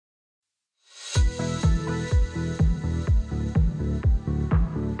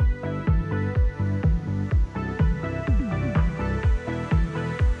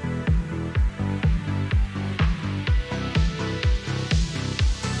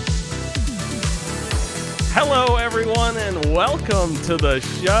Hello, everyone, and welcome to the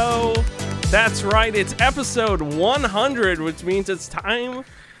show. That's right, it's episode 100, which means it's time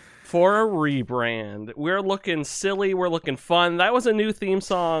for a rebrand. We're looking silly, we're looking fun. That was a new theme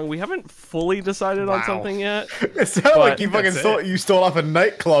song. We haven't fully decided on something yet. It sounded like you stole off a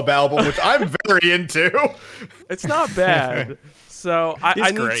nightclub album, which I'm very into. It's not bad. So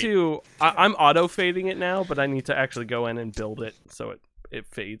I need to. I'm auto fading it now, but I need to actually go in and build it so it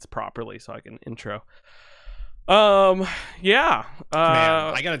fades properly so I can intro. Yeah. Man,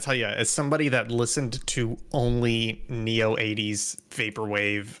 I gotta tell you, as somebody that listened to only neo 80s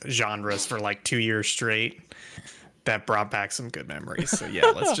vaporwave genres for like 2 years straight, that brought back some good memories. So yeah,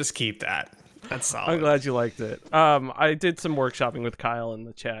 let's just keep that. That's solid. I'm glad you liked it. I did some workshopping with Kyle in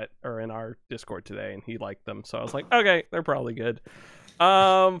the chat or in our Discord today, and he liked them. So I was like, okay, they're probably good.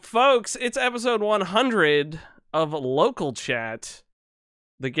 Folks, it's episode 100 of Local Chat.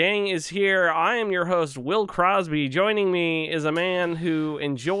 The gang is here. I am your host, Will Crosby. Joining me is a man who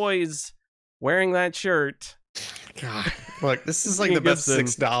enjoys wearing that shirt. God, look, this is like the best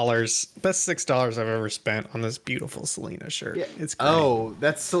 $6 I've ever spent on this beautiful Selena shirt. Yeah. It's great. Oh,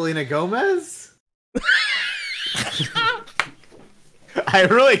 that's Selena Gomez? I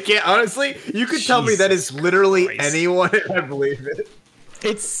really can't. Honestly, you could tell me that is literally anyone, and I believe it.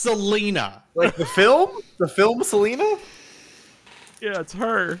 It's Selena. Like the film? The film Selena? Yeah, it's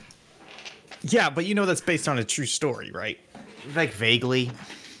her. Yeah, but you know that's based on a true story, right? Like vaguely.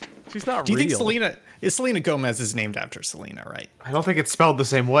 She's not real. Do you think Selena Gomez is named after Selena, right? I don't think it's spelled the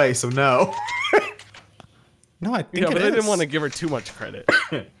same way, so no. No, I think but I didn't want to give her too much credit.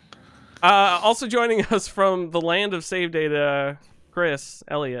 Also joining us from the land of save data, Chris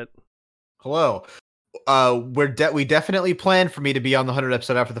Elliott. Hello. We definitely planned for me to be on the 100th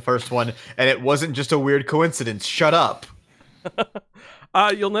episode after the first one, and it wasn't just a weird coincidence. Shut up.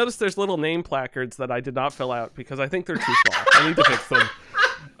 You'll notice there's little name placards that I did not fill out because I think they're too small. I need to fix them.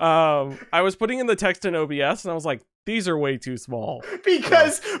 I was putting in the text in OBS and I was like, these are way too small.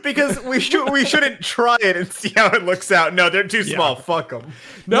 Because we shouldn't try it and see how it looks out. No, they're too small. Fuck them.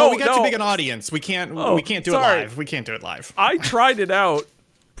 No, we got too big an audience. We can't do it live. We can't do it live. I tried it out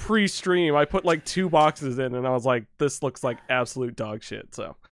pre-stream. I put like 2 boxes in and I was like, this looks like absolute dog shit.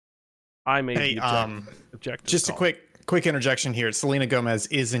 So I made the objective just call. a quick interjection here. Selena Gomez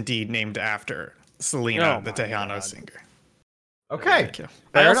is indeed named after Selena, the Tejano singer. Okay.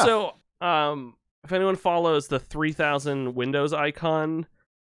 I also, if anyone follows the 3000 Windows icon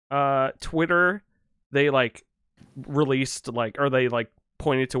Twitter, they released they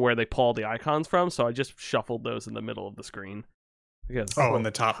pointed to where they pulled the icons from, so I just shuffled those in the middle of the screen. In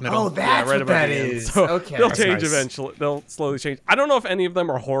the top middle. Oh, that's what that is. So okay. They'll change eventually. They'll slowly change. I don't know if any of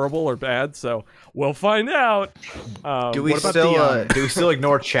them are horrible or bad, so we'll find out. Do we still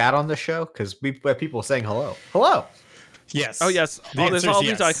ignore chat on the show? Because we have people saying hello. Hello. Yes. Oh, yes. There's all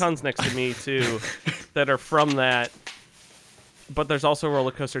these icons next to me, too, that are from that. But there's also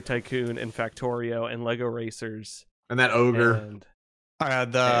Roller Coaster Tycoon and Factorio and Lego Racers. And that ogre.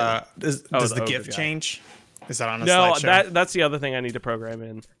 Does the GIF change? Is that on the slideshow? No, that's the other thing I need to program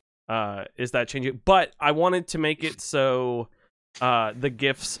in. Is that changing? But I wanted to make it so the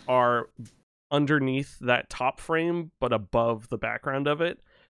GIFs are underneath that top frame, but above the background of it.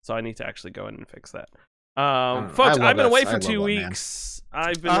 So I need to actually go in and fix that. Folks, I've been away for 2 weeks.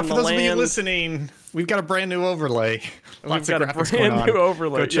 I've been in the for those land. of you listening, we've got a brand new overlay. We've got a brand new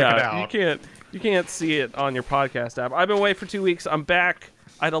overlay. Go check it out. You can't see it on your podcast app. I've been away for 2 weeks. I'm back.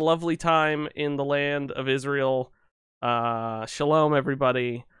 I had a lovely time in the land of Israel. Shalom,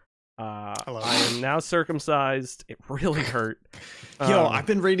 everybody. Hello. I am now circumcised. It really hurt. Yo, I've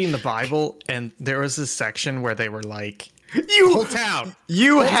been reading the Bible, and there was this section where they were like, whole town.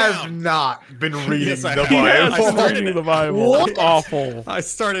 You have not been reading the Bible. Yes, I've been reading the Bible. What? It's awful. I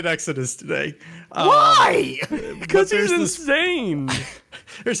started Exodus today. Why? Because he's insane.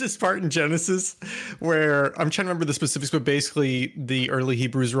 There's this part in Genesis where I'm trying to remember the specifics, but basically the early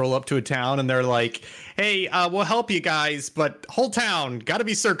Hebrews roll up to a town and they're like, hey, we'll help you guys, but whole town got to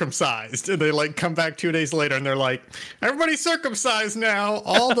be circumcised. And they come back 2 days later and they're like, everybody's circumcised now.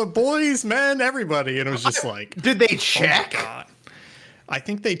 All the boys, men, everybody. And it was just like, did they check? Oh my God. I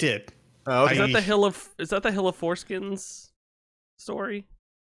think they did. Oh, okay. Is that the Hill of Foreskins story?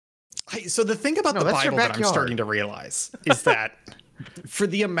 So the thing about the Bible that I'm starting to realize is that for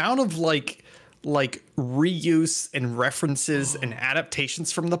the amount of reuse and references and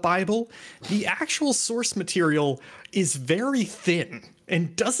adaptations from the Bible, the actual source material is very thin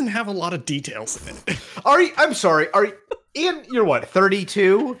and doesn't have a lot of details in it. I'm sorry. Ian, you're what,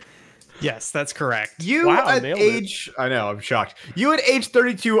 32? Yes, that's correct. You Wow, at nailed it. age, I know, I'm shocked. You at age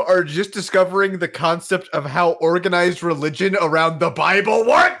 32 are just discovering the concept of how organized religion around the Bible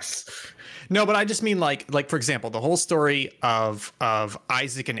works. No, but I just mean like for example, the whole story of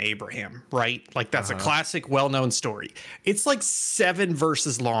Isaac and Abraham, right? Like that's a classic, well-known story. It's like 7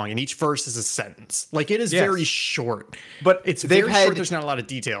 verses long, and each verse is a sentence. Like it is Yes. very short, But it's they've very had short. There's not a lot of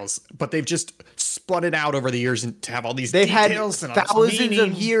details, but they've just spun it out over the years and to have all these they've had details and all this thousands of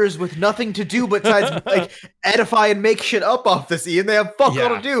meaning. years with nothing to do besides like edify and make shit up off the sea, and they have fuck all Yeah.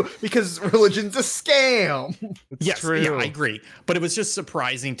 to do because religion's a scam. Yes, true. yeah, I agree. But it was just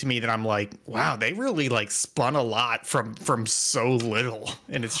surprising to me that I'm like, wow, they really like spun a lot from so little,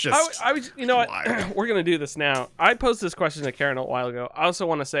 and it's just. I was, you know what? wild. We're gonna do this now. I posed this question to Karen a while ago. I also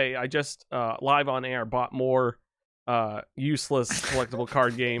want to say I just live on air bought more useless collectible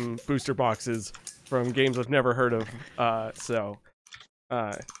card game booster boxes from games I've never heard of. So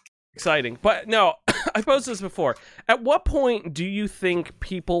exciting. But no, I posed this before. At what point do you think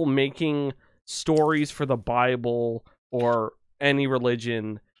people making stories for the Bible or any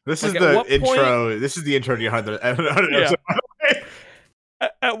religion? This Like, is at the what point- intro. This is the intro to your 100. Yeah.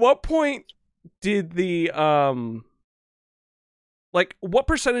 At what point did the like what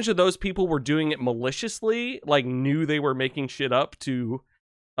percentage of those people were doing it maliciously, like knew they were making shit up to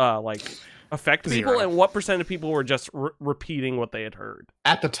like affect people, 0. and what percent of people were just repeating what they had heard?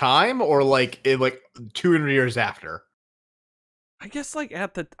 At the time, or like in like 200 years after. I guess like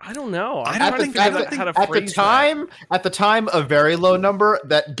at the I don't know. I'm I trying don't to think- figure I don't out think- how to At the phrase time, a very low number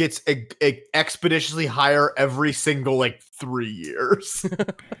that gets expeditiously higher every single like 3 years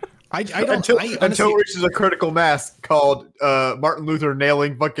I don't until I until honestly- it reaches a critical mass called Martin Luther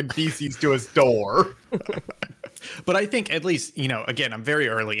nailing fucking feces to his door. But I think at least, you know, again, I'm very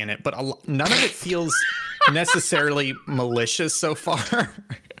early in it, but none of it feels necessarily malicious so far.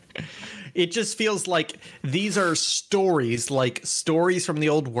 It just feels like these are stories, like stories from the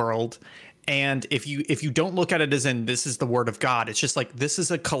old world. And if you don't look at it as in this is the word of God, it's just like this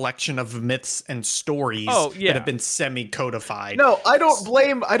is a collection of myths and stories Oh, yeah. that have been semi-codified. No, I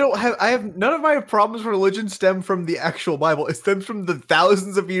have none of my problems with religion stem from the actual Bible. It stems from the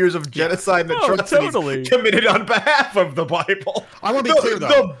thousands of years of genocide and Oh, atrocities totally. committed on behalf of the Bible. I want to be clear, though.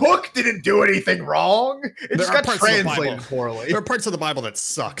 The book didn't do anything wrong. It just are got parts of the translated Bible. poorly. There are parts of the Bible that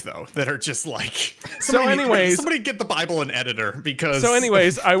suck, though, that are just like. So anyways- somebody get the Bible an editor because. So,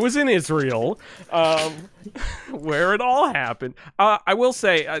 anyways, I was in Israel, where it all happened. I will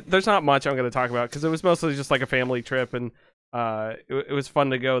say there's not much I'm going to talk about because it was mostly just like a family trip, and it was fun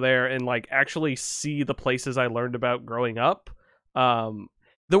to go there and like actually see the places I learned about growing up.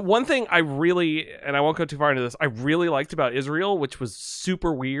 The one thing I really, and I won't go too far into this, I really liked about Israel, which was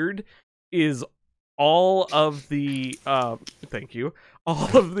super weird, is all of the thank you,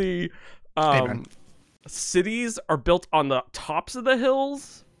 all of the Amen. cities are built on the tops of the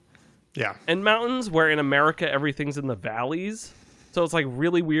hills Yeah. and mountains, where in America everything's in the valleys. So it's like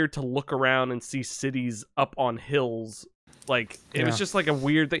really weird to look around and see cities up on hills. Like it was Yeah. just like a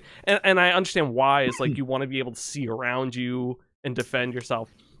weird thing, and I understand why. It's like you want to be able to see around you and defend yourself.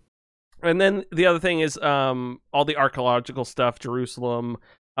 And then the other thing is all the archaeological stuff. Jerusalem.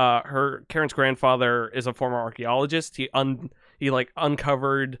 Karen's grandfather is a former archaeologist. He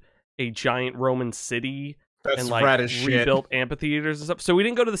uncovered a giant Roman city That's and like rad as shit. rebuilt amphitheaters and stuff. So we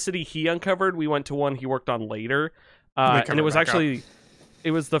didn't go to the city he uncovered. We went to one he worked on later, They and cover it was back up. actually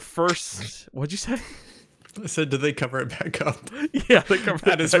it was the first. What'd you say? I said, did they cover it back up? Yeah, they covered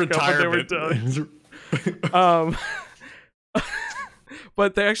At his it back up when they were retirement. done.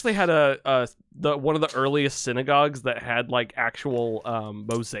 But they actually had one of the earliest synagogues that had like actual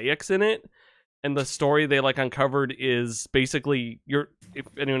mosaics in it. And the story they like uncovered is basically if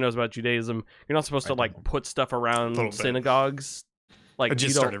anyone knows about Judaism, you're not supposed to like put stuff around Little bit. synagogues. Like I just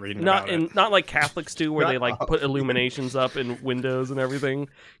you don't- started reading not about it. not like Catholics do, where Shut they like up. put illuminations up in windows and everything.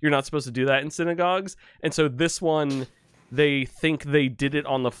 You're not supposed to do that in synagogues. And so this one, they think they did it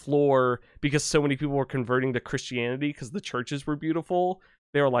on the floor because so many people were converting to Christianity because the churches were beautiful.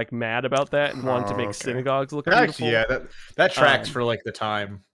 They were like mad about that and wanted to Oh, make okay. synagogues look beautiful. Actually, yeah, that tracks Um, for like the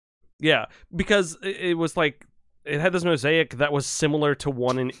time. Yeah, because it was like it had this mosaic that was similar to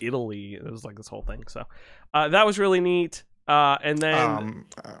one in Italy. It was like this whole thing. So that was really neat. And then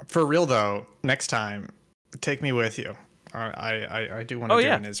For real though, next time, take me with you. I do want to Oh, do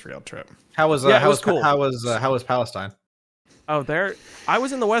yeah. an Israel trip. How was yeah, it was cool. How was Palestine? I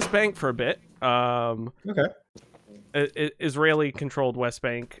was in the West Bank for a bit. Okay. Israeli controlled West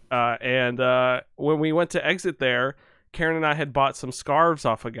Bank, and when we went to exit there, Karen and I had bought some scarves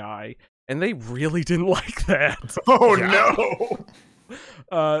off a guy, and they really didn't like that. Oh Yeah. no!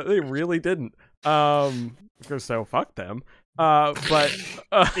 They really didn't. So fuck them. But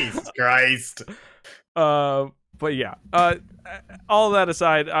Jesus Christ. but yeah. All that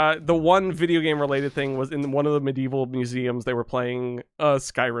aside, the one video game related thing was in one of the medieval museums. They were playing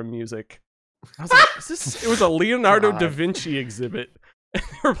Skyrim music. I was like, is this? It was a Leonardo da Vinci exhibit. And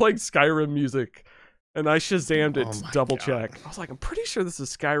they were playing Skyrim music, and I Shazammed it to double check. I was like, I'm pretty sure this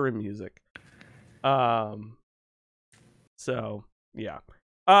is Skyrim music. So yeah.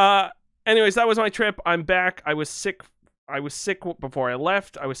 Anyways, that was my trip. I'm back. I was sick before I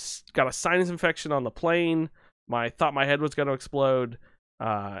left. Got a sinus infection on the plane. Thought my head was going to explode.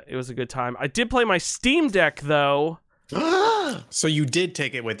 It was a good time. I did play my Steam Deck though. So you did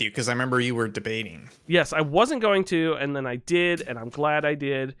take it with you, because I remember you were debating. Yes, I wasn't going to, and then I did, and I'm glad I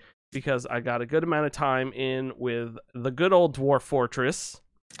did, because I got a good amount of time in with the good old Dwarf Fortress.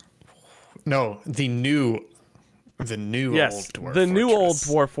 No, the new old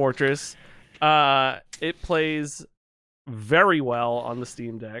Dwarf Fortress. It plays very well on the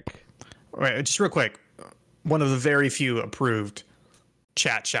Steam Deck. Wait, just real quick. One of the very few approved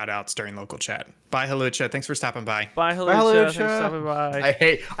chat shout-outs during local chat. Bye, Halucha. Thanks for stopping by. Bye, Halucha. Thanks for stopping by.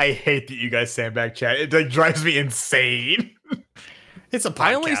 I hate that you guys sandbag chat. It like drives me insane. It's a podcast.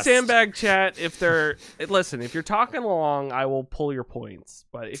 I only sandbag chat if they're... Listen, if you're talking along, I will pull your points.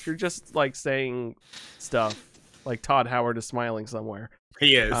 But if you're just like saying stuff, like Todd Howard is smiling somewhere.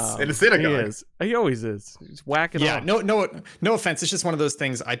 He is in a synagogue. He is. He always is. He's whacking off. No offense. It's just one of those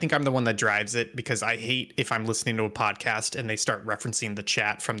things. I think I'm the one that drives it, because I hate if I'm listening to a podcast and they start referencing the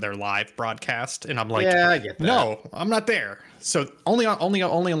chat from their live broadcast, and I'm like, yeah, I get that. No, I'm not there. So only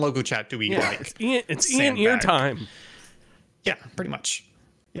on local chat do we like. It's Ian ear time. Yeah, pretty much.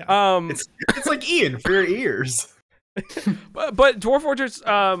 Yeah. It's like Ian for your ears. but Dwarf Fortress.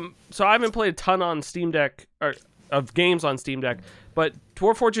 So I haven't played a ton on Steam Deck of games on Steam Deck. But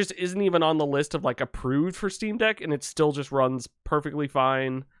Dwarf Fortress isn't even on the list of like approved for Steam Deck, and it still just runs perfectly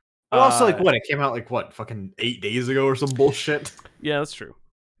fine. Well, also, like what? It came out like what? Fucking 8 days ago or some bullshit. Yeah, that's true.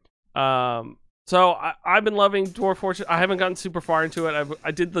 So I've been loving Dwarf Fortress. I haven't gotten super far into it.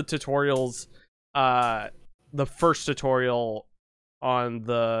 I did the tutorials, the first tutorial on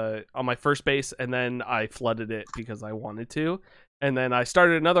my first base, and then I flooded it because I wanted to. And then I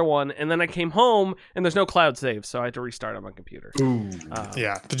started another one, and then I came home, and there's no cloud save, so I had to restart on my computer.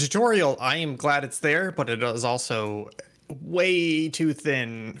 Yeah, the tutorial, I am glad it's there, but it is also way too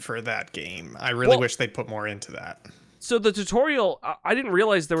thin for that game. I really wish they'd put more into that. So the tutorial, I didn't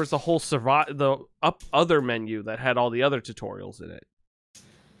realize there was the whole other menu that had all the other tutorials in it.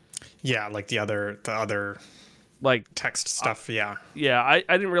 Yeah, like the other like text stuff. Yeah, I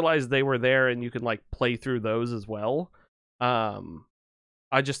didn't realize they were there, and you can like play through those as well.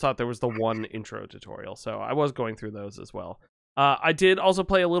 I just thought there was the one intro tutorial, so I was going through those as well. I did also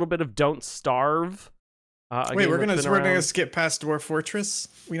play a little bit of Don't Starve. Wait, we're gonna skip past Dwarf Fortress.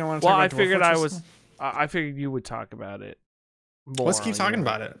 We don't want to. Well, I figured I figured you would talk about it. Let's keep talking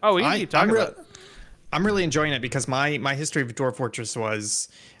about it. Oh, we can keep talking about it. I'm really enjoying it, because my history of Dwarf Fortress was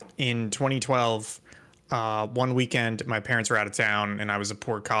in 2012. One weekend, my parents were out of town, and I was a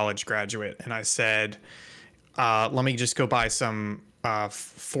poor college graduate, and I said, let me just go buy some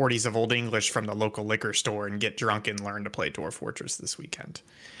 40s of Old English from the local liquor store and get drunk and learn to play Dwarf Fortress this weekend.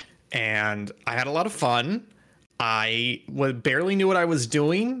 And I had a lot of fun. I barely knew what I was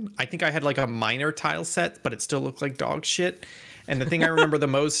doing. I think I had like a minor tile set, but it still looked like dog shit. And the thing I remember the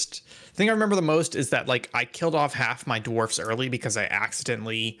most is that like I killed off half my dwarfs early because I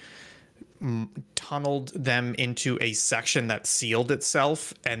accidentally tunneled them into a section that sealed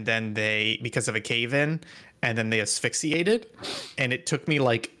itself, and then because of a cave-in, and then they asphyxiated, and it took me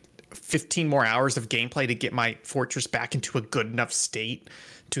like 15 more hours of gameplay to get my fortress back into a good enough state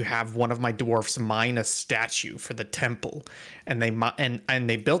to have one of my dwarfs mine a statue for the temple. And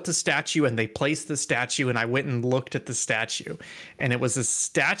they built the statue, and they placed the statue, and I went and looked at the statue, and it was a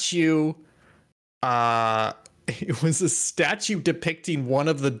statue depicting one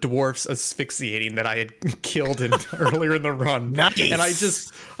of the dwarfs asphyxiating that I had killed earlier in the run. Nice. And I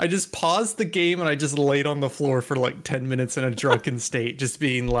just paused the game, and I just laid on the floor for like 10 minutes in a drunken state, just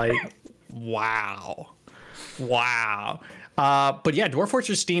being like, wow. But yeah, Dwarf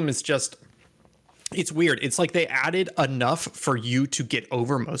Fortress Steam is just, it's weird. It's like they added enough for you to get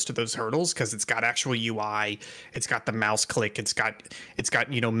over most of those hurdles, because it's got actual UI, it's got the mouse click, it's got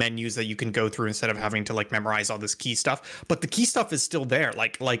menus that you can go through instead of having to like memorize all this key stuff. But the key stuff is still there.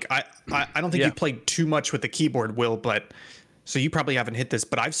 Like I don't think you played too much with the keyboard, Will, but so you probably haven't hit this,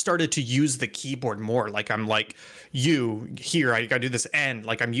 but I've started to use the keyboard more. Like I'm like, I gotta do this end.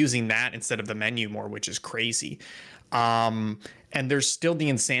 Like I'm using that instead of the menu more, which is crazy. And there's still the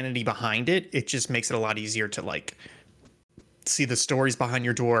insanity behind it. It just makes it a lot easier to like see the stories behind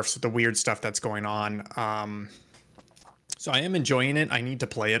your dwarfs, the weird stuff that's going on. So I am enjoying it. I need to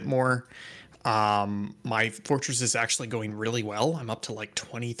play it more. My fortress is actually going really well. I'm up to like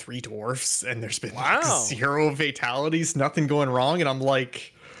 23 dwarfs, and there's been like Wow. 0 fatalities, nothing going wrong. And I'm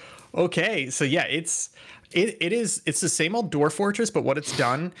like, okay, so yeah, it's the same old dwarf fortress, but what it's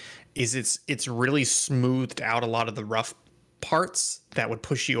done is it's really smoothed out a lot of the rough parts that would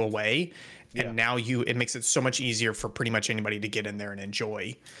push you away. And now it makes it so much easier for pretty much anybody to get in there and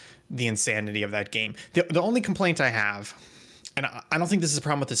enjoy the insanity of that game. The only complaint I have, and I don't think this is a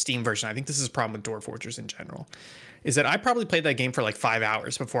problem with the Steam version, I think this is a problem with Dwarf Fortress in general, is that I probably played that game for like 5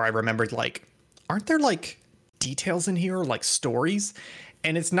 hours before I remembered, like, aren't there like details in here, like stories?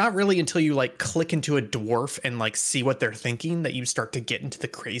 And it's not really until you like click into a dwarf and like see what they're thinking that you start to get into the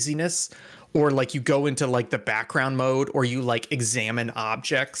craziness, or like you go into like the background mode, or you like examine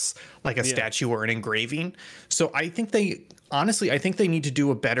objects like a statue or an engraving. So I think I think they need to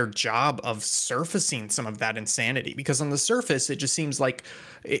do a better job of surfacing some of that insanity, because on the surface, it just seems like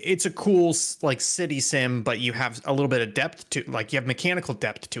it's a cool like city sim, but you have a little bit of depth to, like, you have mechanical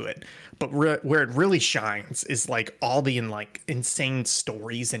depth to it. But where it really shines is like all the like insane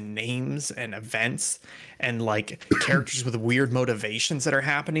stories and names and events and like characters with weird motivations that are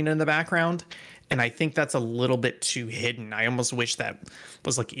happening in the background. And I think that's a little bit too hidden. I almost wish that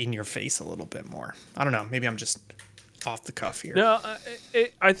was like in your face a little bit more. I don't know. Maybe I'm just off the cuff here. No,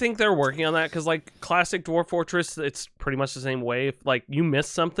 I think they're working on that, because like classic Dwarf Fortress, it's pretty much the same way. If like you miss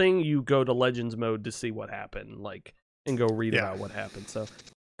something, you go to Legends mode to see what happened, like, and go read about what happened. So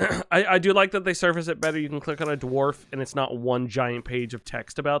I do like that they surface it better. You can click on a dwarf and it's not one giant page of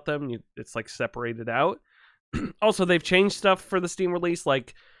text about them. It's like separated out. Also, they've changed stuff for the Steam release,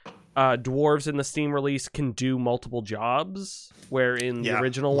 like dwarves in the Steam release can do multiple jobs, where in the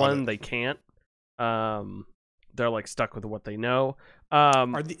original one they can't. They're like stuck with what they know.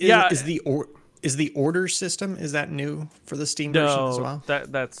 Is the order system, is that new for the Steam version as well?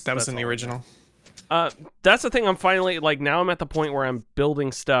 That was in the original. That's the thing. I'm finally like, now I'm at the point where I'm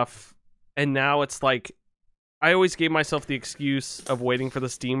building stuff, and now it's like I always gave myself the excuse of waiting for the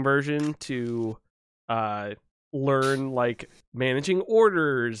Steam version to learn like managing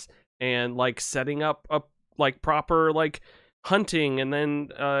orders and like setting up like proper like hunting, and then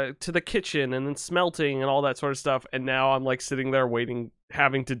to the kitchen, and then smelting and all that sort of stuff. And now I'm like sitting there waiting,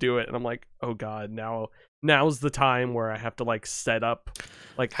 having to do it, and I'm like, oh god, now's the time where I have to like set up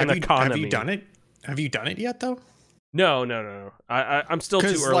like an economy. Have you done it? Have you done it yet though? No. I'm still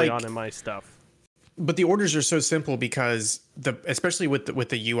too early on in my stuff. But the orders are so simple, because especially with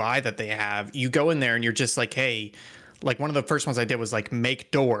the UI that they have, you go in there and you're just like, hey, like one of the first ones I did was like make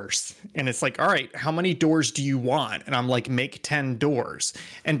doors, and it's like, all right, how many doors do you want? And I'm like, make 10 doors.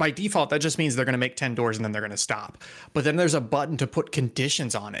 And by default, that just means they're going to make 10 doors and then they're going to stop. But then there's a button to put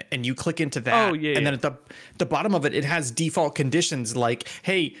conditions on it, and you click into that. And then at the bottom of it, it has default conditions like,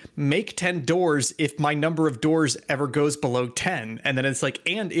 hey, make 10 doors if my number of doors ever goes below 10. And then it's like,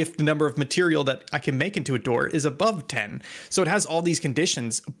 and if the number of material that I can make into a door is above 10. So it has all these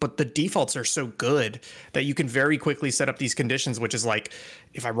conditions, but the defaults are so good that you can very quickly set up these conditions, which is like,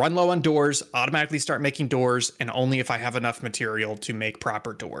 if I run low on doors, automatically start making doors, and only if I have enough material to make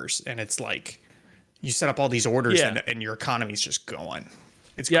proper doors. And it's like, you set up all these orders, and your economy's just going.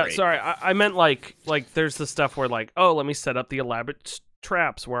 It's great. Sorry, I meant like there's the stuff where like, oh, let me set up the elaborate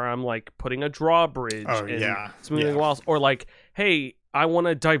traps where I'm like putting a drawbridge and smoothing walls, or like, hey, I want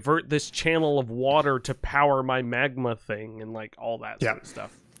to divert this channel of water to power my magma thing, and like all that sort of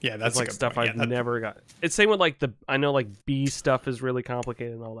stuff. Yeah, that's like stuff I've never got. It's same with like I know like bee stuff is really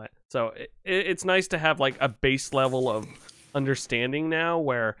complicated and all that. So it's nice to have like a base level of understanding now,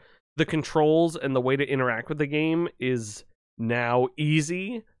 where the controls and the way to interact with the game is now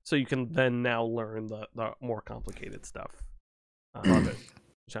easy. So you can then now learn the more complicated stuff. Love it.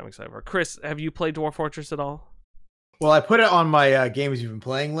 Which I'm excited for. Chris, have you played Dwarf Fortress at all? Well, I put it on my games you've been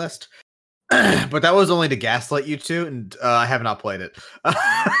playing list. But that was only to gaslight you two, and I have not played it.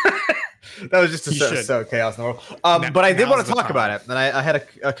 That was just to sow chaos in the world. But I did want to talk about it, and I had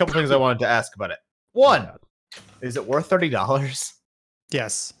a couple things I wanted to ask about it. One, is it worth $30?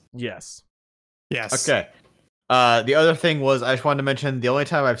 Yes. Okay. The other thing was, I just wanted to mention the only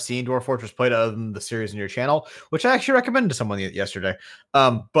time I've seen Dwarf Fortress played other than the series on your channel, which I actually recommended to someone yesterday.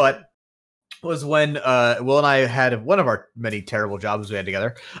 But was when Will and I had one of our many terrible jobs we had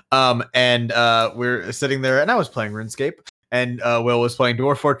together. And we're sitting there, and I was playing RuneScape, and Will was playing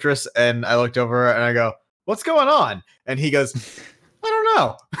Dwarf Fortress, and I looked over and I go, "What's going on?" And he goes, "I don't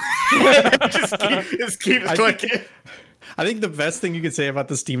know. just keep clicking. I think the best thing you could say about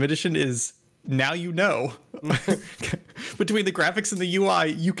the Steam Edition is now you know. Between the graphics and the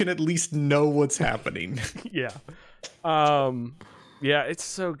UI, you can at least know what's happening. Yeah. Yeah, it's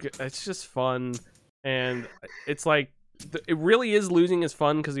so good. It's just fun. And it's like, it really is losing its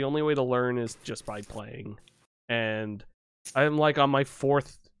fun because the only way to learn is just by playing. And I'm like on my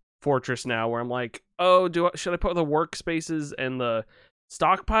 4th fortress now where I'm like, oh, should I put the workspaces and the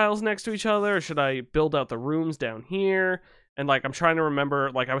stockpiles next to each other, or should I build out the rooms down here? And like I'm trying to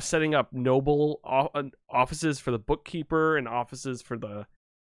remember, like I was setting up noble offices for the bookkeeper and offices for the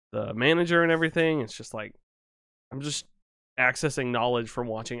manager and everything. It's just like I'm just accessing knowledge from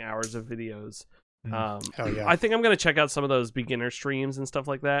watching hours of videos. Hell yeah. I think I'm gonna check out some of those beginner streams and stuff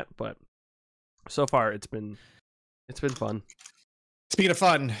like that, but so far it's been fun. Speaking of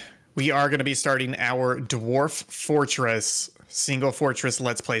fun, we are going to be starting our Dwarf Fortress single fortress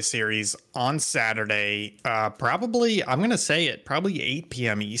Let's Play series on Saturday. Probably 8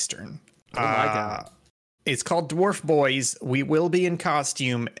 p.m. Eastern. Oh my God. It's called Dwarf Boys. We will be in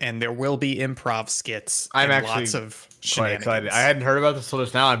costume, and there will be improv skits. I'm and actually lots of quite excited. I hadn't heard about this till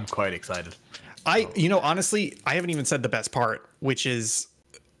just now. I'm quite excited. Honestly, I haven't even said the best part, which is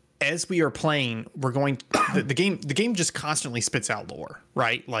as we are playing, we're going the game just constantly spits out lore,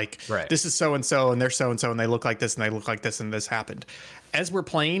 right? Like this is so and so and they're so and they look like this and they look like this and this happened. As we're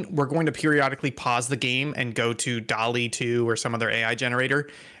playing, we're going to periodically pause the game and go to DALL-E 2 or some other AI generator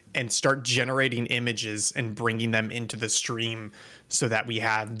and start generating images and bringing them into the stream so that we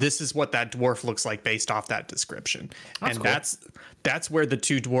have, this is what that dwarf looks like based off that description. That's cool. That's where the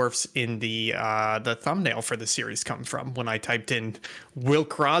 2 dwarfs in the thumbnail for the series come from. When I typed in Will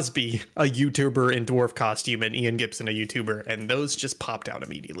Crosby, a YouTuber in dwarf costume, and Ian Gibson, a YouTuber, and those just popped out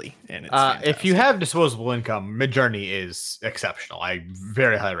immediately. And it's if you have disposable income, Midjourney is exceptional. I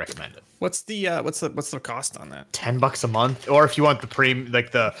very highly recommend it. What's the cost on that? $10 a month, or if you want the premium,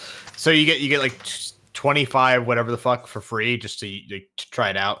 so you get like 25 whatever the fuck for free just to try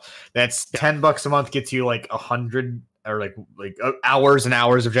it out. That's $10 a month, gets you like 100 or like hours and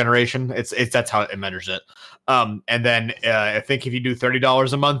hours of generation. It's that's how it measures it. And then I think if you do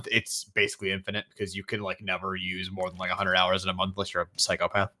 $30 a month, it's basically infinite because you can like never use more than like 100 hours in a month unless you're a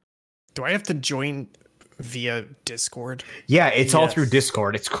psychopath. Do I have to join via Discord? Yeah, it's all through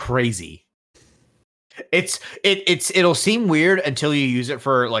Discord. It's crazy. It'll seem weird until you use it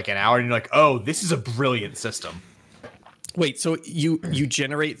for like an hour and you're like, oh, this is a brilliant system. Wait, so you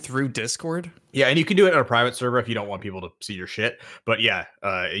generate through Discord? Yeah, and you can do it on a private server if you don't want people to see your shit. But yeah,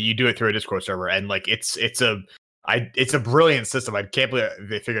 you do it through a Discord server, and like it's a brilliant system. I can't believe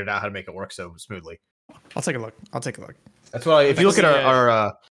they figured out how to make it work so smoothly. I'll take a look. That's why if you look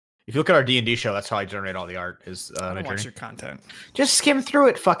at our D&D show, that's how I generate all the art. Is watch your content. Just skim through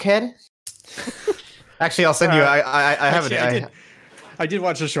it, fuckhead. Actually, I'll send you. I did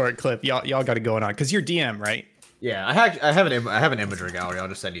watch a short clip. Y'all got it going on because you're DM, right? Yeah, I have an imagery gallery. I'll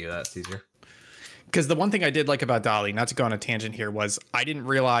just send you that. It's easier. Because the one thing I did like about DALL-E, not to go on a tangent here, was I didn't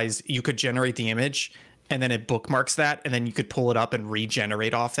realize you could generate the image and then it bookmarks that, and then you could pull it up and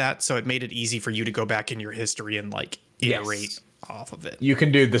regenerate off that. So it made it easy for you to go back in your history and like iterate off of it. You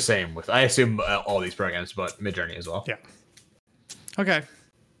can do the same with, I assume, all these programs, but Midjourney as well. Yeah. Okay.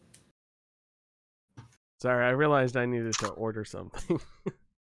 Sorry, I realized I needed to order something.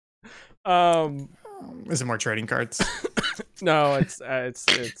 Is it more trading cards? No, it's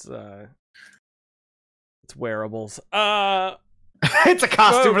wearables. It's a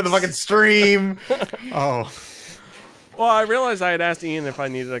costume for the fucking stream. Oh. Well, I realized I had asked Ian if I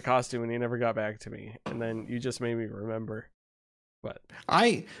needed a costume and he never got back to me. And then you just made me remember. But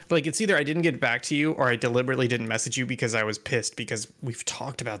it's either I didn't get back to you or I deliberately didn't message you because I was pissed because we've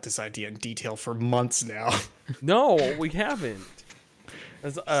talked about this idea in detail for months now. No, we haven't.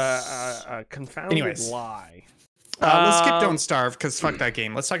 That's a confounded lie. Let's skip Don't Starve because fuck that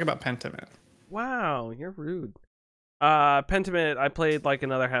game. Let's talk about Pentiment. Wow, you're rude. Pentiment, I played like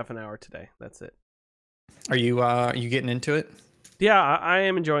another half an hour today. That's it. Are you getting into it? Yeah, I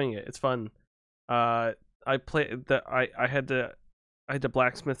am enjoying it. It's fun. I had to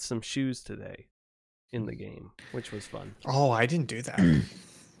blacksmith some shoes today in the game, which was fun. Oh, I didn't do that.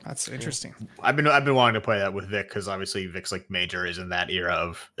 That's interesting. I've been wanting to play that with Vic because obviously Vic's like major is in that era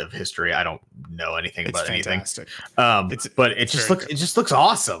of history. I don't know anything about fantastic. Anything. But it just looks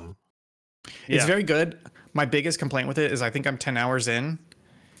awesome. It's very good. My biggest complaint with it is I think I'm 10 hours in.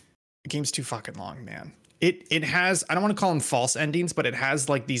 The game's too fucking long, man. It has, I don't want to call them false endings, but it has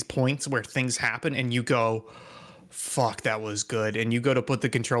like these points where things happen and you go, fuck, that was good. And you go to put the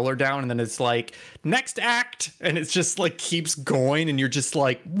controller down and then it's like, next act. And it's just like keeps going and you're just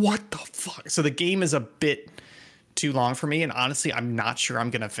like, what the fuck? So the game is a bit too long for me. And honestly, I'm not sure I'm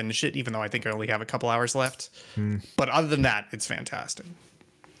going to finish it, even though I think I only have a couple hours left. But other than that, it's fantastic.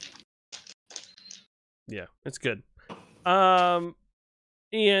 Yeah, it's good.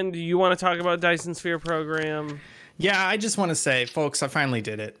 Ian, do you want to talk about Dyson Sphere program? Yeah, I just want to say, folks, I finally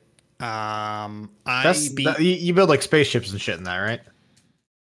did it. You build like spaceships and shit in that, right?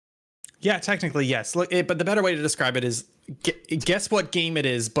 Yeah, technically, yes. Look, but the better way to describe it is guess what game it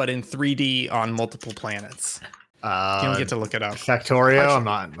is, but in 3D on multiple planets. You don't get to look it up. Factorio? I'm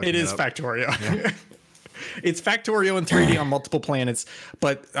not. It is Factorio. Yeah. It's Factorio in 3D on multiple planets.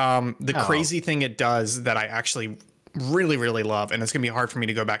 But the crazy thing it does that I actually really, really love, and it's going to be hard for me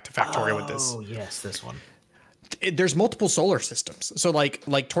to go back to Factorio with this. Oh, yes, this one. There's multiple solar systems. So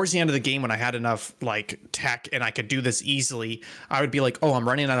like towards the end of the game, when I had enough like tech and I could do this easily, I would be like, oh, I'm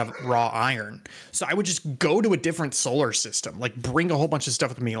running out of raw iron. So I would just go to a different solar system, like bring a whole bunch of stuff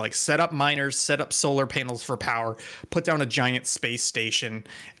with me, like set up miners, set up solar panels for power, put down a giant space station,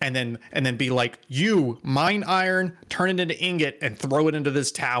 and then be like, you mine iron, turn it into ingot and throw it into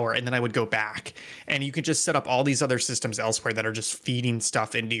this tower. And then I would go back and you could just set up all these other systems elsewhere that are just feeding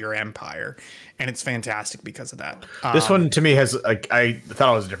stuff into your empire. And it's fantastic because of that. This one to me has like, I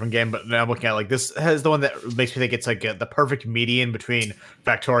thought it was a different game, but now I'm looking at like this has the one that makes me think it's like the perfect median between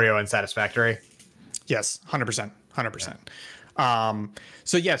Factorio and Satisfactory. Yes, 100%.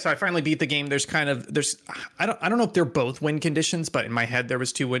 So I finally beat the game. There's I don't know if they're both win conditions, but in my head there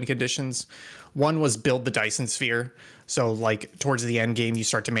was 2 win conditions. One was build the Dyson Sphere. So like towards the end game, you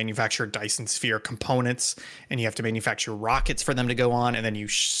start to manufacture Dyson Sphere components, and you have to manufacture rockets for them to go on, and then you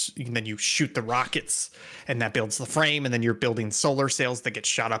shoot the rockets, and that builds the frame, and then you're building solar sails that get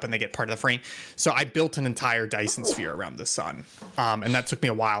shot up and they get part of the frame. So I built an entire Dyson Sphere around the sun, and that took me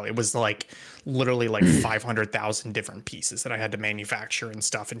a while. It was like literally like 500,000 different pieces that I had to manufacture and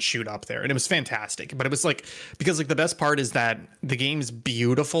stuff and shoot up there, and it was fantastic. But it was like, because like the best part is that the game's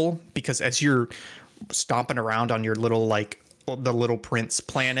beautiful, because as you're stomping around on your little like the Little Prince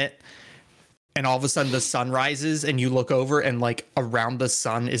planet, and all of a sudden the sun rises and you look over and like around the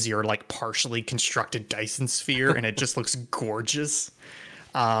sun is your like partially constructed Dyson Sphere, and it just looks gorgeous.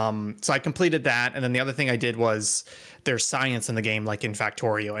 So I completed that, and then the other thing I did was there's science in the game like in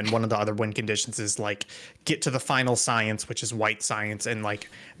Factorio, and one of the other win conditions is like get to the final science, which is white science, and like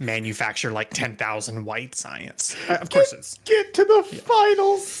manufacture like 10,000 white science. Of course it's get to the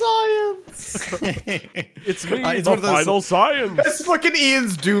final science. It's me, it's the final science. That's fucking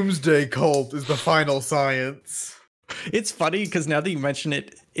Ian's doomsday cult is the final science. It's funny because now that you mention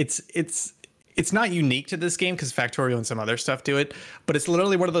it, it's not unique to this game because Factorio and some other stuff do it, but it's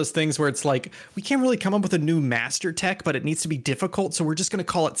literally one of those things where it's like, we can't really come up with a new master tech, but it needs to be difficult, so we're just going to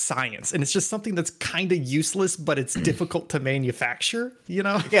call it science. And it's just something that's kind of useless, but it's difficult to manufacture, you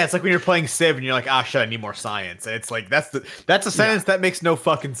know? Yeah, it's like when you're playing Civ and you're like, shit, I need more science. And it's like, that's a sentence that makes no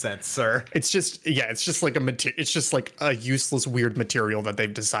fucking sense, sir. It's just like it's just like a useless, weird material that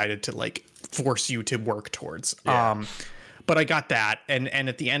they've decided to like force you to work towards. Yeah. But I got that, and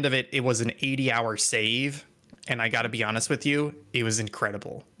at the end of it, it was an 80-hour save, and I got to be honest with you, it was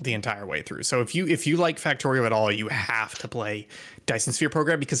incredible the entire way through. So if you like Factorio at all, you have to play Dyson Sphere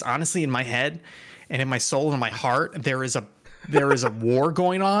program, because honestly, in my head and in my soul and in my heart, there is a war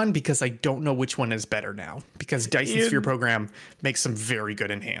going on, because I don't know which one is better now, because Dyson Sphere program makes some very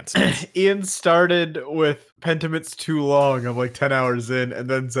good enhancements. Ian started with Pentiment's too long. I'm like 10 hours in, and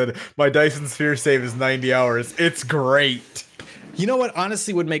then said, my Dyson Sphere save is 90 hours. It's great. You know what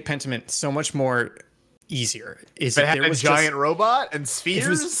honestly would make Pentiment so much more easier is if it had a giant robot and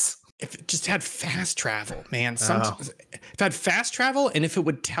spheres? If it just had fast travel, man. If it had fast travel, and if it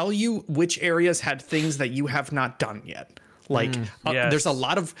would tell you which areas had things that you have not done yet. Like there's a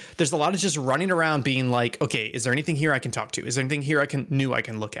lot of just running around being like, okay, is there anything here I can talk to? Is there anything here I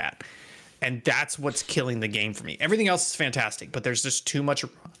can look at? And that's what's killing the game for me. Everything else is fantastic, but there's just too much. It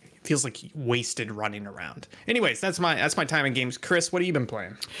feels like wasted running around. Anyways, that's my time in games. Chris, what have you been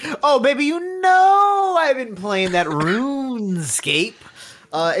playing? Oh, baby, I've been playing that RuneScape.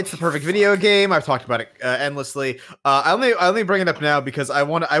 It's the perfect video game. I've talked about it endlessly. I only bring it up now because I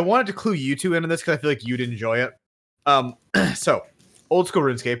wanted to clue you two into this, because I feel like you'd enjoy it. So old school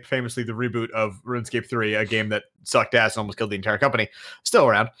RuneScape, famously the reboot of RuneScape 3, a game that sucked ass and almost killed the entire company, still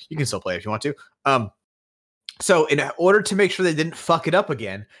around. You can still play if you want to. So in order to make sure they didn't fuck it up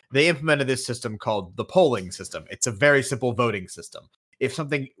again, they implemented this system called the polling system. It's a very simple voting system. if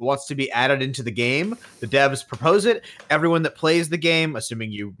something wants to be added into the game, the devs propose it. Everyone that plays the game,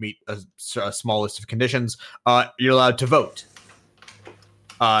 assuming you meet a small list of conditions, you're allowed to vote.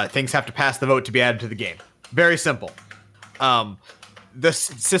 Things have to pass the vote to be added to the game. Very simple. The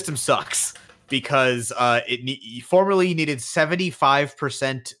system sucks because it formerly needed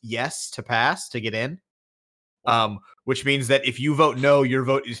 75% yes to pass to get in. Which means that if you vote no, your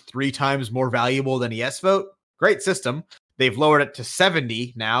vote is 3 times more valuable than a yes vote. Great system. They've lowered it to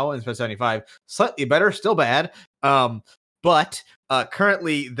 70 now instead of 75. Slightly better, still bad. But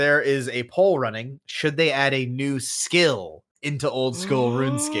currently there is a poll running. Should they add a new skill into old school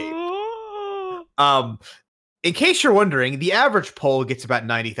RuneScape? In case you're wondering, the average poll gets about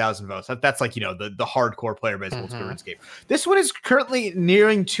 90,000 votes. That's like, the hardcore player base of old school RuneScape. This one is currently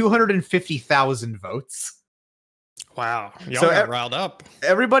nearing 250,000 votes. Wow. Y'all got riled up.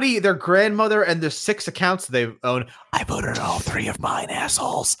 Everybody, their grandmother and the 6 accounts they own, I voted all 3 of mine,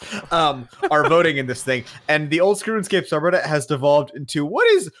 assholes, are voting in this thing. And the old school RuneScape subreddit has devolved into what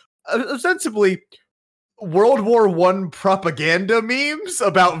is ostensibly World War I propaganda memes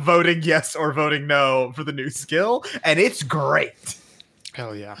about voting yes or voting no for the new skill. And it's great.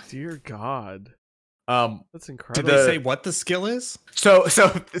 Hell yeah. Dear God. That's incredible. Did they say what the skill is? So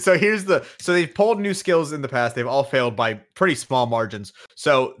here's so they've pulled new skills in the past. They've all failed by pretty small margins.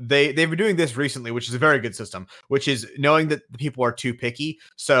 So they've been doing this recently, which is a very good system, which is knowing that the people are too picky.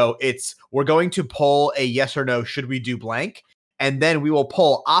 So we're going to pull a yes or no, should we do blank? And then we will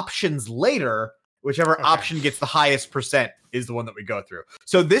pull options later. Whichever option gets the highest percent is the one that we go through.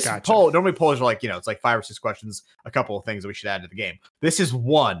 So this poll, normally polls are like, it's like 5 or 6 questions, a couple of things that we should add to the game. This is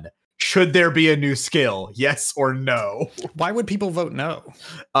one. Should there be a new skill? Yes or no? Why would people vote no?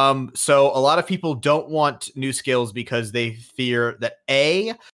 So a lot of people don't want new skills because they fear that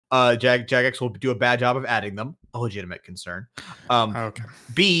Jagex will do a bad job of adding them. A legitimate concern.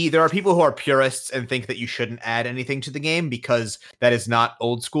 B, there are people who are purists and think that you shouldn't add anything to the game because that is not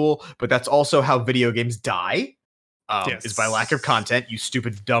old school, but that's also how video games die. Is by lack of content, you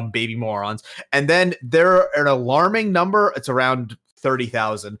stupid, dumb baby morons. And then there are an alarming number. It's around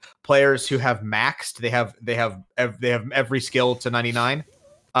 30,000 players who have maxed. They have every skill to 99.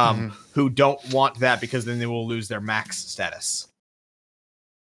 Who don't want that because then they will lose their max status.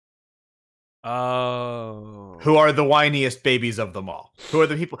 Oh, who are the whiniest babies of them all? Who are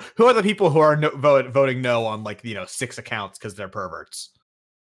the people who are voting no on 6 accounts because they're perverts?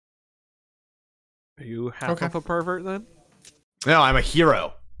 Are you half of a pervert then? No, I'm a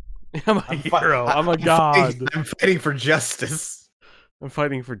hero. I'm a hero. I'm a god. I'm fighting for justice. I'm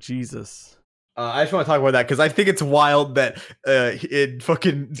fighting for Jesus. I just want to talk about that because I think it's wild that in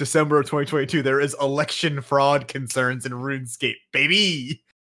fucking December of 2022 there is election fraud concerns in RuneScape, baby.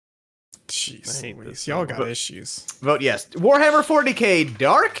 Jeez, y'all got issues. Vote yes. Warhammer 40k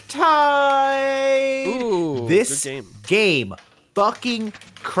Dark Tide. Ooh, this game fucking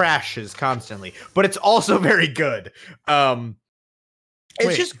crashes constantly, but it's also very good.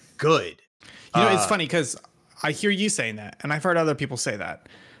 It's just good. It's funny because I hear you saying that, and I've heard other people say that.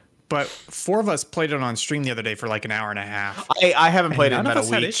 But 4 of us played it on stream the other day for like an hour and a half. I haven't played it in about a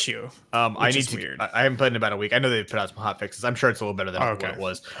week. Had issue. Weird. I haven't played in about a week. I know they've put out some hot fixes. I'm sure it's a little better than what it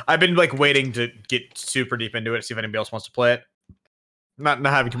was. I've been waiting to get super deep into it, see if anybody else wants to play it. Not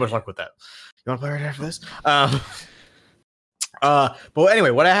having too much luck with that. You want to play right after this? But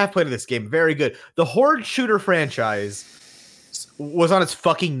anyway, what I have played in this game, very good. The Horde shooter franchise was on its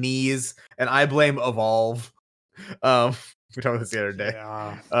fucking knees, and I blame Evolve. We talked about this the other day.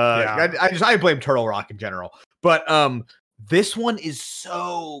 I blame Turtle Rock in general. But this one is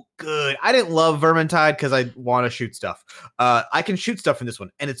so good. I didn't love Vermintide because I want to shoot stuff. I can shoot stuff in this one,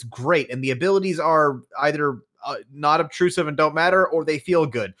 and it's great. And the abilities are either not obtrusive and don't matter, or they feel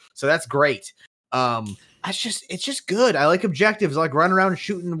good. So that's great. It's just good. I like objectives. I like running around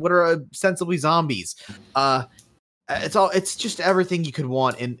shooting what are ostensibly zombies. It's just everything you could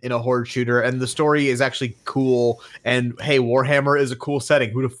want in a horde shooter, and the story is actually cool. And hey, Warhammer is a cool setting.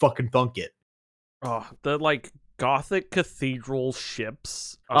 Who'd have fucking thunk it? Oh, the Gothic cathedral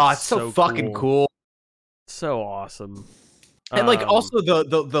ships. It's so fucking cool. So awesome. And also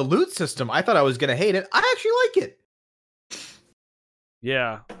the loot system. I thought I was gonna hate it. I actually like it.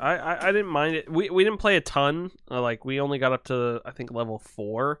 Yeah, I didn't mind it. We didn't play a ton. We only got up to I think level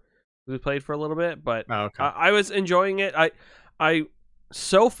 4. We played for a little bit, but I was enjoying it. I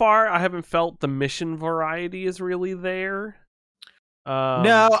so far I haven't felt the mission variety is really there.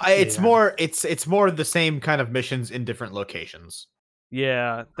 It's more the same kind of missions in different locations.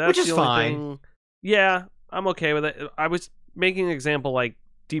 Yeah, that's which is the only fine. Thing. Yeah, I'm okay with it. I was making an example like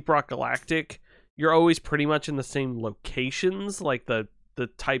Deep Rock Galactic. you're always pretty much in the same locations. Like the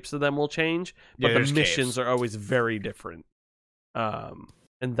types of them will change, but the missions are always very different. And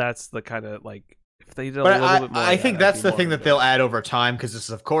that's the kind of like if they did a little bit more. I think that's the thing that they'll add over time because this is,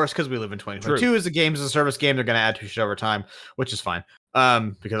 of course, because we live in 2022 as a games as a service game. They're going to add to shit over time, which is fine.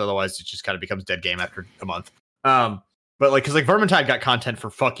 Because otherwise it just kind of becomes dead game after a month. But like, because like Vermintide got content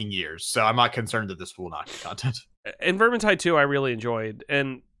for fucking years, so I'm not concerned that this will not get content. And Vermintide 2, I really enjoyed,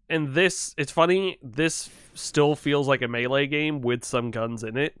 and this, it's funny, this still feels like a melee game with some guns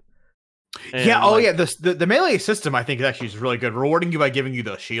in it. And yeah, oh like, yeah, the melee system I think actually is really good. Rewarding you by giving you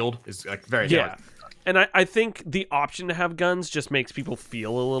the shield is like very good. And I think the option to have guns just makes people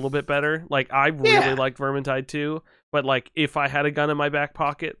feel a little bit better. Like, I really liked Vermintide 2, but like, if I had a gun in my back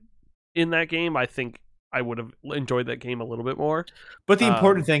pocket in that game, I think I would have enjoyed that game a little bit more. But the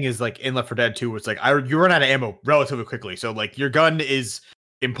important thing is, like, in Left 4 Dead 2, it's like, you run out of ammo relatively quickly. So, like, your gun is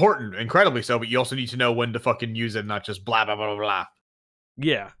important, incredibly so, but you also need to know when to fucking use it, not just blah, blah, blah, blah.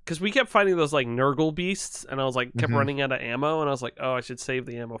 Yeah, because we kept finding those, like, Nurgle beasts, and I was like, kept running out of ammo, and I was like, oh, I should save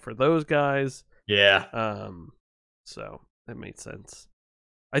the ammo for those guys. Yeah. So that made sense.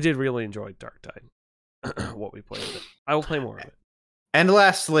 I did really enjoy Darktide, what we played with it. I will play more of it. And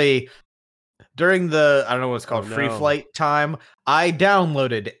lastly, during the, I don't know what it's called, free flight time, I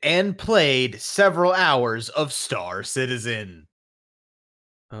downloaded and played several hours of Star Citizen.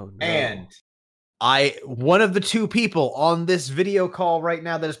 Oh, no. And one of the two people on this video call right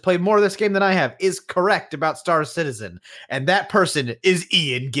now that has played more of this game than I have is correct about Star Citizen. And that person is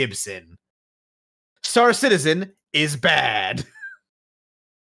Ian Gibson. Star Citizen is bad.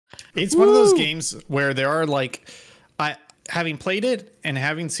 It's one of those games where there are like, having played it and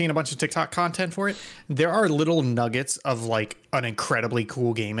having seen a bunch of TikTok content for it, there are little nuggets of like an incredibly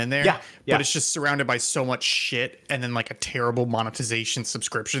cool game in there. Yeah. But it's just surrounded by so much shit and then like a terrible monetization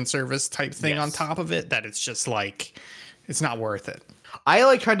subscription service type thing on top of it that it's just like, it's not worth it. I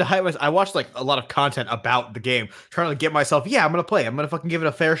like tried to hype myself. I watched like a lot of content about the game, trying to get myself, I'm going to play. I'm going to fucking give it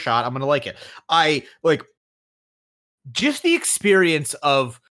a fair shot. I'm going to like it. I like just the experience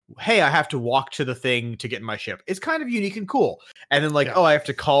of, hey, I have to walk to the thing to get in my ship. It's kind of unique and cool. And then like, I have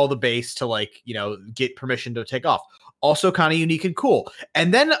to call the base to like, get permission to take off. Also kind of unique and cool.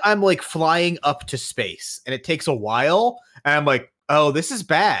 And then I'm like flying up to space and it takes a while. And I'm like, oh, this is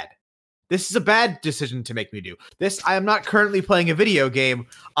bad. This is a bad decision to make me do. I am not currently playing a video game.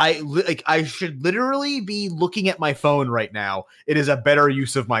 I should literally be looking at my phone right now. It is a better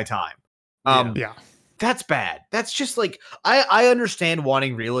use of my time. That's bad. That's just like, I understand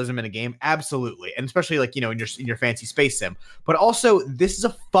wanting realism in a game, absolutely, and especially like in your fancy space sim. But also, this is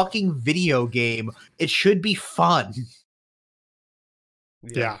a fucking video game. It should be fun.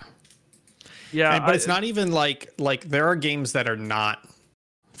 Yeah. But it's not even like there are games that are not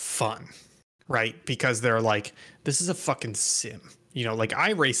fun, right? Because they're like, this is a fucking sim. Like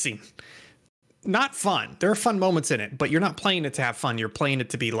iRacing. Not fun. There are fun moments in it, but you're not playing it to have fun. You're playing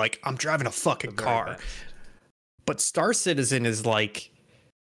it to be like, I'm driving a fucking car. But Star Citizen is like,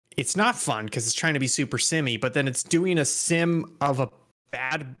 it's not fun because it's trying to be super simmy, but then it's doing a sim of a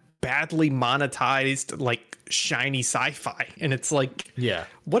badly monetized, like shiny sci-fi. And it's like,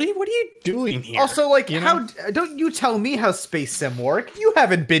 what are you doing here? Also, like, how don't you tell me how space sim work? You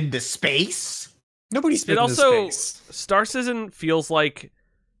haven't been to space. Nobody's been to space. Star Citizen feels like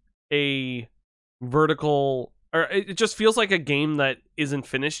a vertical, or it just feels like a game that isn't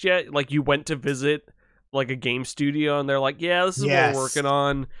finished yet. Like you went to visit like a game studio and they're like, this is what we're working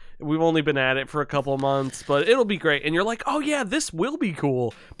on. We've only been at it for a couple of months, but it'll be great. And you're like, oh yeah, this will be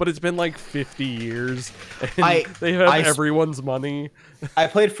cool. But it's been like 50 years and they have everyone's money. I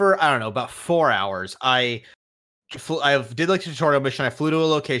played for, I don't know, about 4 hours. I did like a tutorial mission. I flew to a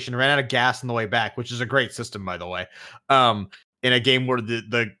location, ran out of gas on the way back, which is a great system, by the way. In a game where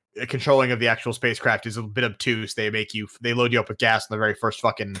the controlling of the actual spacecraft is a bit obtuse. They load you up with gas in the very first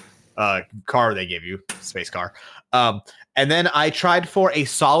fucking car they give you, space car. And then I tried for a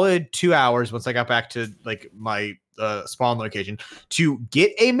solid 2 hours once I got back to like my spawn location to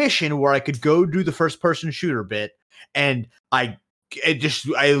get a mission where I could go do the first person shooter bit, and I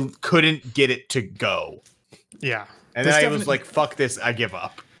couldn't get it to go. Yeah. And then I was like, fuck this, I give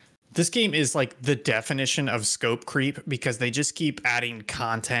up. This game is like the definition of scope creep because they just keep adding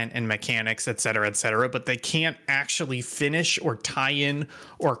content and mechanics, et cetera, but they can't actually finish or tie in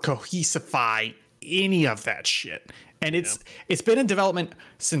or cohesify any of that shit. And it's been in development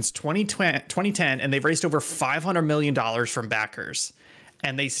since 2010, and they've raised over $500 million from backers.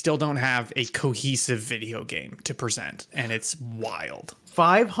 And they still don't have a cohesive video game to present. And it's wild.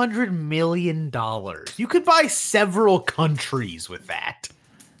 $500 million. You could buy several countries with that.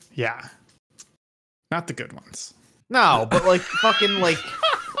 Yeah. Not the good ones. No, but like fucking like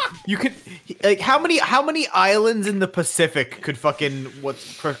you could like how many islands in the Pacific could fucking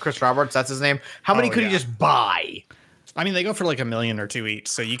what's Chris Roberts, that's his name. How many could you just buy? I mean, they go for like $1 million or $2 million each,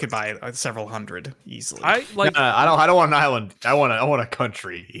 so you could buy several hundred easily. I don't want an island. I want a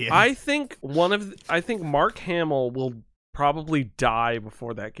country. Yeah. I think Mark Hamill will probably die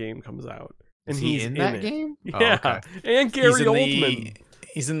before that game comes out. And he's in that it. game? Yeah. Oh, okay. And Gary Oldman.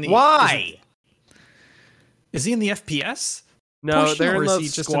 He's in the Why? Is he in the FPS? No, they're in or is the he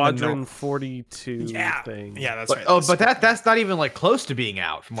just Squadron in the 42 thing. Yeah, that's But, right. oh, but that's not even like close to being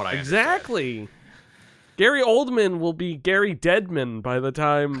out from what I understand. Exactly. Gary Oldman will be Gary Deadman by the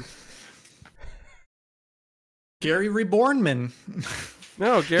time. Gary Rebornman.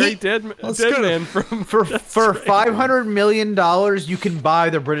 No, Gary Deadman from For $500 million, you can buy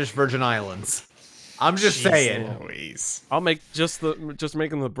the British Virgin Islands. I'm just saying. Louise. I'll make just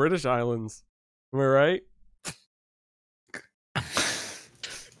making the British Islands. Am I right?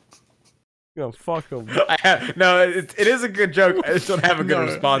 Yo, fuck them. No, it is a good joke. I just don't have a good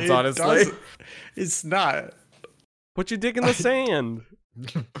response, honestly. It's not. Put your dick in the sand.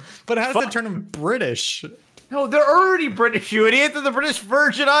 But how does that turn them British? No, they're already British, you idiot. They're the British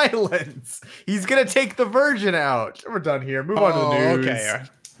Virgin Islands. He's gonna take the Virgin out. We're done here. Move on to the news. Okay.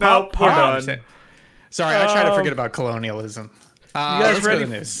 No, we're done. Sorry, I try to forget about colonialism. You guys ready? For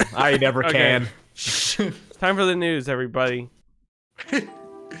the news? I never can. Time for the news, everybody.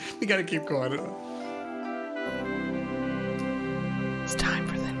 We gotta keep going. It's time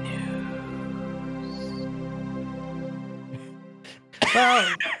for the news.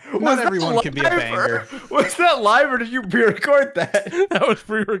 Well, not everyone can be a banger. Was that live or did you pre-record that? That was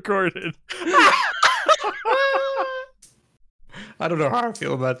pre-recorded. I don't know how I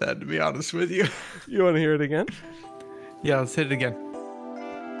feel about that, to be honest with you. You want to hear it again? Yeah, let's hit it again.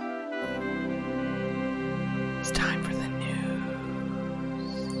 It's time for the news.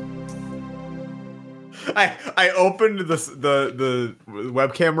 I opened the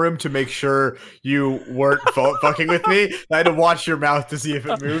webcam room to make sure you weren't fucking with me. I had to watch your mouth to see if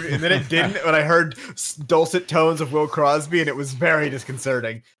it moved, and then it didn't. When I heard dulcet tones of Will Crosby, and it was very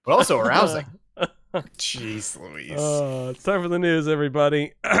disconcerting, but also arousing. Jeez Louise. It's time for the news,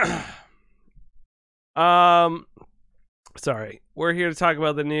 everybody. Sorry. We're here to talk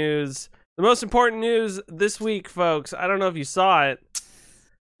about the news. The most important news this week, folks. I don't know if you saw it,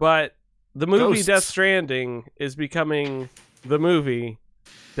 but the movie Ghosts. Death Stranding is becoming the movie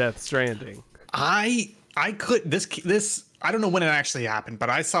Death Stranding. I could this I don't know when it actually happened, but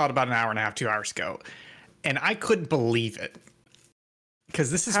I saw it about an hour and a half, 2 hours ago, and I couldn't believe it. Because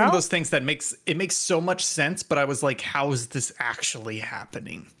this is one of those things that makes so much sense, but I was like, how is this actually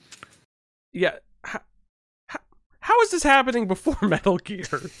happening? Yeah. How is this happening before Metal Gear?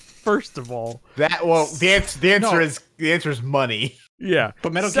 First of all, The answer is money. Yeah,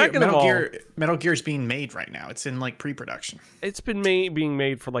 but Metal Gear is being made right now. It's in like pre-production. It's been being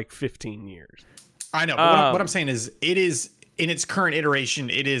made for like 15 years. I know, but what I'm saying is, it is in its current iteration.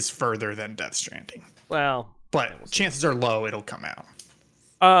 It is further than Death Stranding. Well, but chances are low it'll come out.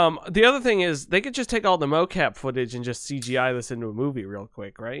 The other thing is they could just take all the mocap footage and just CGI this into a movie real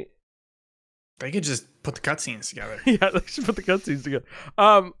quick, right? They could just put the cutscenes together. Yeah, they should put the cutscenes together.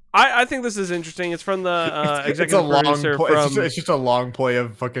 I think this is interesting. It's from the executive producer from... It's just a long play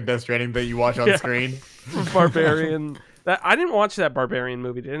of fucking Death Stranding that you watch on screen. Barbarian. I didn't watch that Barbarian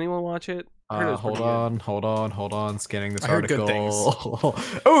movie. Did anyone watch it? Hold on. Scanning this I heard good things.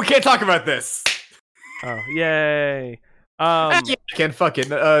 Oh, can't talk about this. Oh, yay. Can't fuck it.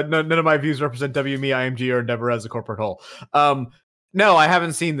 None of my views represent WME, IMG, or Never as a corporate whole. No, I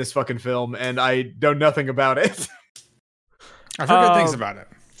haven't seen this fucking film, and I know nothing about it. I've heard good things about it.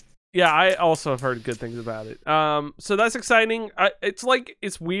 Yeah, I also have heard good things about it. So that's exciting.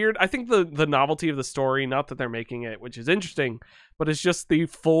 It's weird. I think the novelty of the story, not that they're making it, which is interesting, but it's just the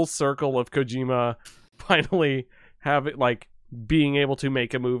full circle of Kojima finally have it like being able to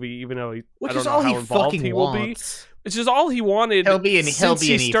make a movie, even though I don't know how involved he will be. It's just all he wanted since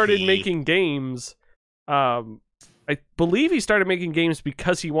he started making games. I believe he started making games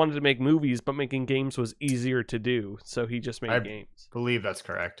because he wanted to make movies, but making games was easier to do, so he just made games. I believe that's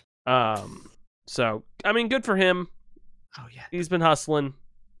correct. So I mean, good for him. Oh yeah, he's been hustling.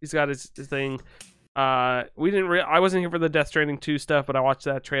 He's got his thing. I wasn't here for the Death Stranding 2 stuff, but I watched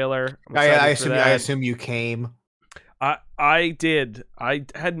that trailer. I assume you came. I did. I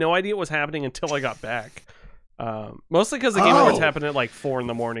had no idea what was happening until I got back. Mostly because the game awards happened at like 4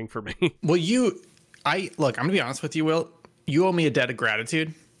 a.m. for me. Well, I'm gonna be honest with you, Will. You owe me a debt of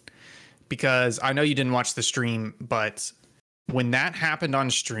gratitude because I know you didn't watch the stream, but when that happened on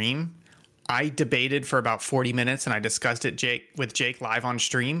stream, I debated for about 40 minutes and I discussed it with Jake live on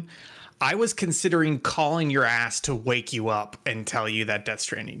stream. I was considering calling your ass to wake you up and tell you that Death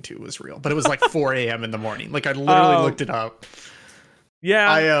Stranding 2 was real, but it was like 4 a.m. in the morning. Like I literally looked it up.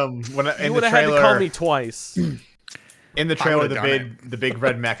 Yeah, you would have had to call me twice. In the trailer, the big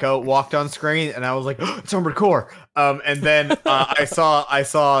red mecha walked on screen, and I was like, oh, "It's Armored Core." And then I saw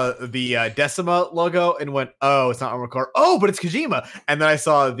the Decima logo and went, "Oh, it's not Armored Core. Oh, but it's Kojima." And then I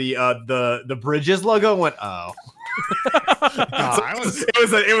saw the Bridges logo and went, "Oh."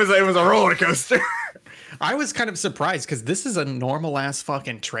 It was a roller coaster. I was kind of surprised because this is a normal ass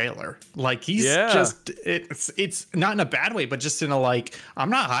fucking trailer. Like he's just it's not in a bad way, but just in a like I'm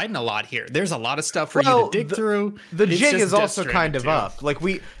not hiding a lot here. There's a lot of stuff for you to dig through. The jig is also kind of up. Like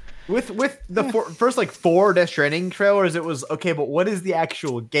with the first like 4 Death Stranding trailers, it was okay, but what is the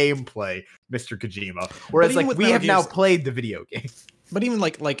actual gameplay, Mr. Kojima? Whereas like we have now played the video game. But even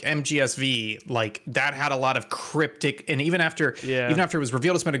like MGSV, like that had a lot of cryptic, and even after it was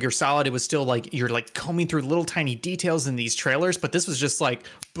revealed as Metal Gear Solid, it was still like you're like combing through little tiny details in these trailers. But this was just like,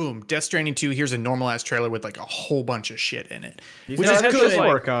 boom, Death Stranding 2. Here's a normal ass trailer with like a whole bunch of shit in it, which is good to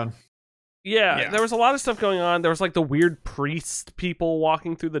work on. Yeah, there was a lot of stuff going on. There was like the weird priest people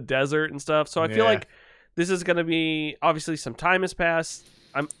walking through the desert and stuff. So I feel like this is going to be obviously some time has passed.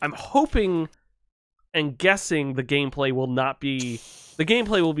 I'm hoping and guessing the gameplay will not be. The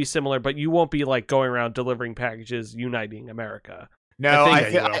gameplay will be similar, but you won't be like going around delivering packages, uniting America. No,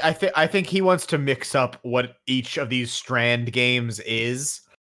 I think he wants to mix up what each of these Strand games is.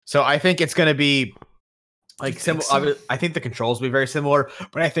 So I think it's going to be like similar. I think the controls will be very similar,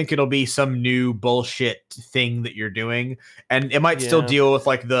 but I think it'll be some new bullshit thing that you're doing, and it might still deal with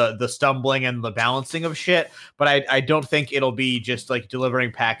like the stumbling and the balancing of shit. But I don't think it'll be just like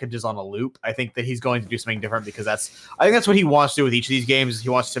delivering packages on a loop. I think that he's going to do something different because I think that's what he wants to do with each of these games. Is he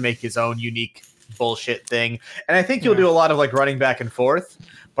wants to make his own unique bullshit thing, and I think he'll do a lot of like running back and forth.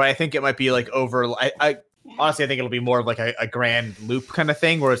 But I think it might be like over. Honestly, I think it'll be more of like a grand loop kind of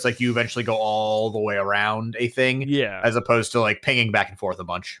thing where it's like you eventually go all the way around a thing, as opposed to like pinging back and forth a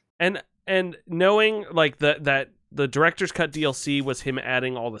bunch. And knowing like that the director's cut DLC was him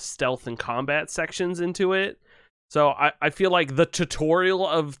adding all the stealth and combat sections into it. So I feel like the tutorial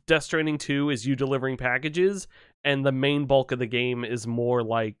of Death Stranding 2 is you delivering packages, and the main bulk of the game is more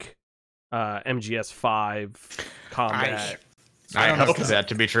like MGS5 combat. I hope that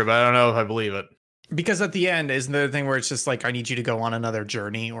to be true, but I don't know if I believe it. Because at the end, isn't there the thing where it's just like, I need you to go on another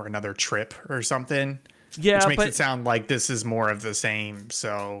journey or another trip or something? Yeah, which makes it sound like this is more of the same.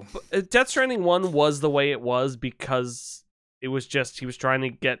 So Death Stranding 1 was the way it was because it was just, he was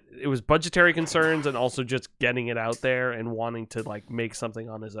trying to it was budgetary concerns and also just getting it out there and wanting to like make something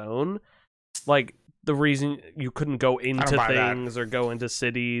on his own. Like the reason you couldn't go into things or go into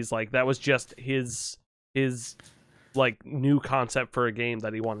cities, like that was just his like new concept for a game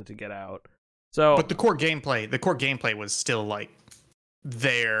that he wanted to get out. So, but the core gameplay was still like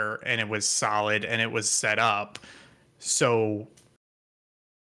there, and it was solid, and it was set up. So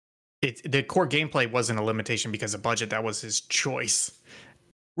the core gameplay wasn't a limitation because of budget. That was his choice.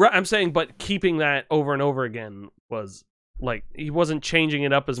 Right, I'm saying, but keeping that over and over again was like he wasn't changing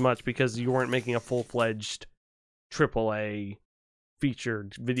it up as much because you weren't making a full-fledged AAA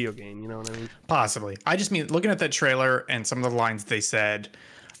featured video game. You know what I mean? Possibly. I just mean looking at that trailer and some of the lines they said.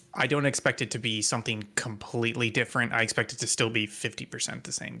 I don't expect it to be something completely different. I expect it to still be 50%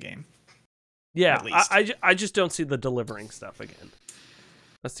 the same game. Yeah, I just don't see the delivering stuff again.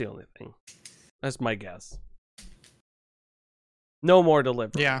 That's the only thing. That's my guess. No more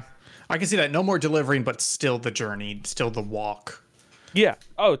delivering. Yeah, I can see that. No more delivering, but still the journey, still the walk. Yeah.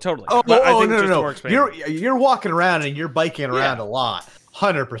 Oh, totally. Oh, no. You're walking around and you're biking around a lot.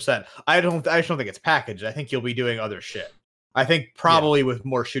 100%. I just don't think it's packaged. I think you'll be doing other shit. I think probably with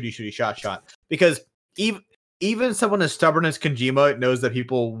more shooty shot because even someone as stubborn as Kojima knows that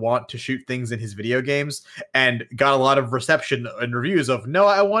people want to shoot things in his video games and got a lot of reception and reviews of no,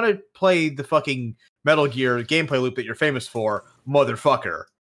 I want to play the fucking Metal Gear gameplay loop that you're famous for, motherfucker.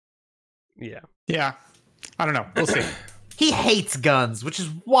 Yeah. I don't know. We'll see. He hates guns, which is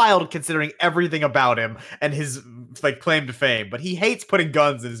wild considering everything about him and his like claim to fame, but he hates putting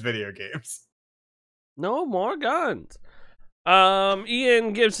guns in his video games. No more guns.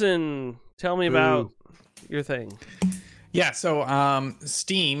 Ian Gibson, tell me about your thing. Yeah, so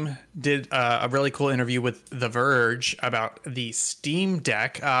Steam did a really cool interview with The Verge about the Steam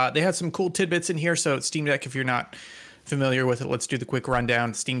Deck. They had some cool tidbits in here. So Steam Deck, if you're not familiar with it, let's do the quick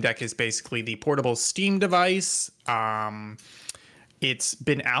rundown. Steam Deck is basically the portable Steam device. It's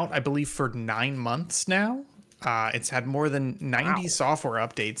been out, I believe, for 9 months now. It's had more than 90 software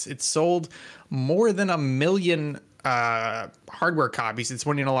updates. It's sold more than 1 million hardware copies. It's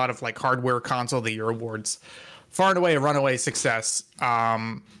winning a lot of like hardware console of the year awards. Far and away a runaway success.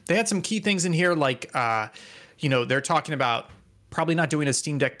 They had some key things in here, like they're talking about probably not doing a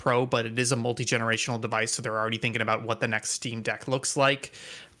Steam Deck Pro, but it is a multi-generational device, so they're already thinking about what the next Steam Deck looks like.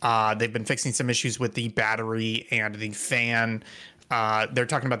 They've been fixing some issues with the battery and the fan. They're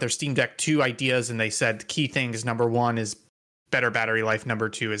talking about their Steam Deck 2 ideas, and they said the key things, number 1 is better battery life, number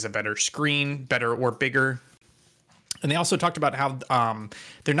 2 is a better screen, better or bigger. And they also talked about how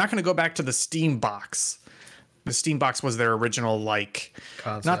they're not going to go back to the Steam Box. The Steam Box was their original, like,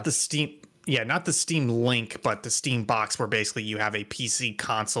 concept. Not the Steam Link, but the Steam Box, where basically you have a PC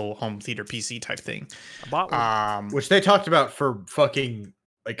console, home theater PC type thing. Which they talked about for fucking,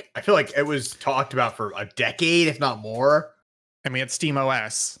 like, I feel like it was talked about for a decade, if not more. I mean, it's Steam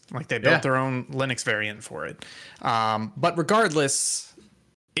OS. Like, they built their own Linux variant for it. But regardless,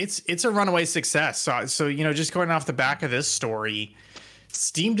 it's a runaway success. So just going off the back of this story,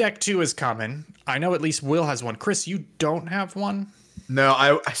 Steam Deck 2 is coming. I know at least Will has one. Chris, you don't have one?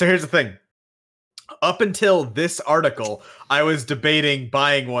 No, so here's the thing. Up until this article, I was debating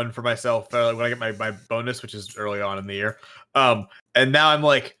buying one for myself when I get my bonus, which is early on in the year. And now I'm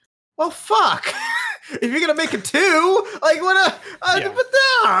like, well, fuck. If you're gonna make it 2, like what?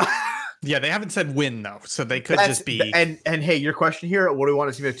 Yeah, they haven't said when though, so they could just be. And hey, your question here: what do we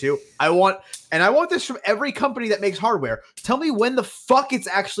want to see it 2? I want this from every company that makes hardware. Tell me when the fuck it's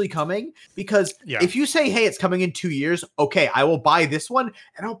actually coming, because if you say, hey, it's coming in 2 years, okay, I will buy this one,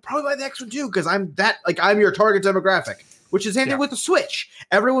 and I'll probably buy the next one too, because I'm your target demographic. Which is ending with the Switch.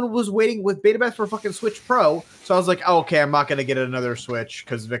 Everyone was waiting with BetaBeth for fucking Switch Pro, so I was like, oh, okay, I'm not gonna get another Switch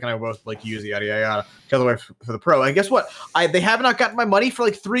because Vic and I both like use yada yada yada. The other way for the Pro. And guess what? They have not gotten my money for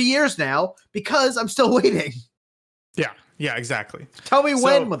like 3 years now because I'm still waiting. Yeah, exactly. Tell me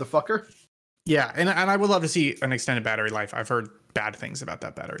when, motherfucker. Yeah, and I would love to see an extended battery life. I've heard bad things about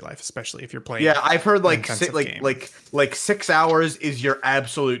that battery life, especially if you're playing. Yeah, I've heard like 6 hours is your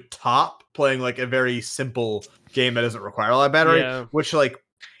absolute top playing like a very simple game that doesn't require a lot of battery, which is that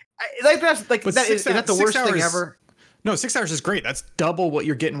the worst thing ever? No, 6 hours is great. That's double what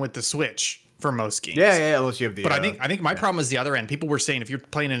you're getting with the Switch for most games. Yeah, unless you have the. But I think my problem is the other end. People were saying if you're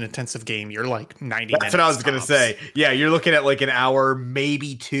playing an intensive game, you're like 90 minutes. That's what I was gonna say. Yeah, you're looking at like an hour,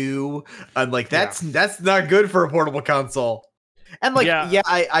 maybe 2, and like that's not good for a portable console. And like,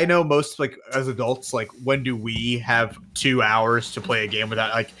 I know most like as adults, like when do we have 2 hours to play a game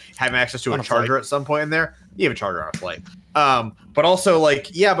without like having access to a charger at some point in there? You have a charger on a flight. But also like,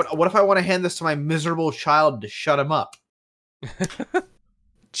 but what if I want to hand this to my miserable child to shut him up?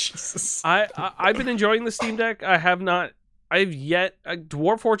 Jesus. I've been enjoying the Steam Deck. Dwarf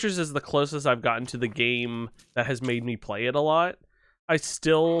Fortress is the closest I've gotten to the game that has made me play it a lot. I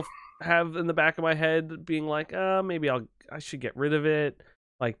still have in the back of my head being like, maybe I should get rid of it.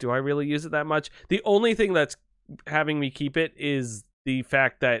 Like, do I really use it that much? The only thing that's having me keep it is the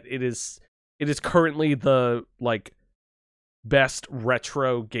fact that it is currently the like best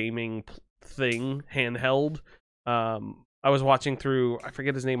retro gaming thing handheld. I was watching through, I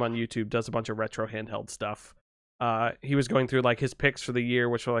forget his name on YouTube, does a bunch of retro handheld stuff. He was going through like his picks for the year,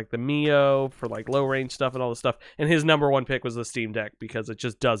 which were like the Mio for like low range stuff and all this stuff. And his number 1 pick was the Steam Deck because it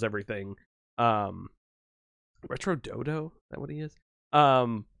just does everything. Retro Dodo, is that what he is?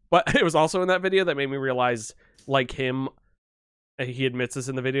 But it was also in that video that made me realize, like him, he admits this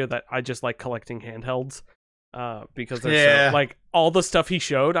in the video, that I just like collecting handhelds. Because they're so, like, all the stuff he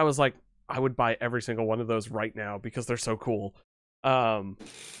showed, I was like, I would buy every single one of those right now because they're so cool.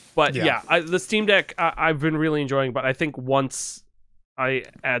 But the Steam Deck I've been really enjoying, but I think once I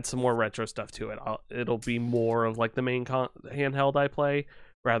add some more retro stuff to it, it'll be more of like the main handheld I play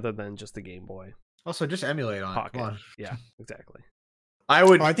rather than just the Game Boy. Also, just emulate on it. Come on. Yeah, exactly.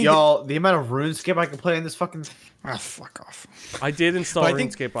 The amount of RuneScape I can play in this fucking. Fuck off. I did install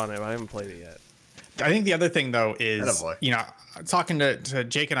RuneScape on it, but I haven't played it yet. I think the other thing though is, talking to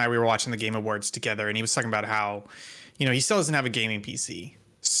Jake and I, we were watching the Game Awards together, and he was talking about how, he still doesn't have a gaming PC.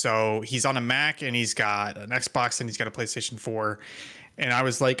 So he's on a Mac and he's got an Xbox and he's got a PlayStation 4. And I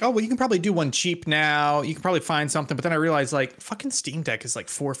was like, oh, well, you can probably do one cheap now. You can probably find something. But then I realized, like, fucking Steam Deck is like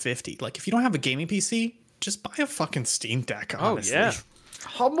 $450. Like, if you don't have a gaming PC, just buy a fucking Steam Deck, honestly. Oh, yeah.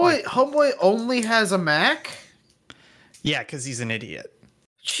 Homeboy only has a Mac? Yeah, because he's an idiot.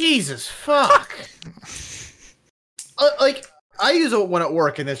 Jesus fuck. Like, I use it when at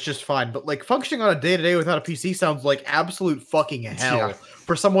work and it's just fine. But, like, functioning on a day-to-day without a PC sounds like absolute fucking hell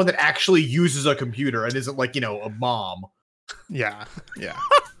for someone that actually uses a computer and isn't, like, a mom. Yeah.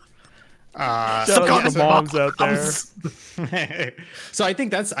 Shout out to the moms out there. So I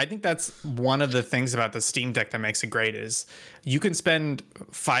think that's one of the things about the Steam Deck that makes it great is you can spend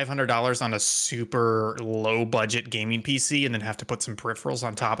 $500 on a super low budget gaming PC and then have to put some peripherals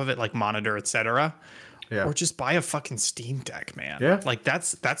on top of it, like monitor, etc. Yeah. Or just buy a fucking Steam Deck, man. Yeah. Like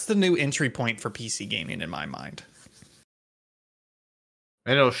that's the new entry point for PC gaming in my mind.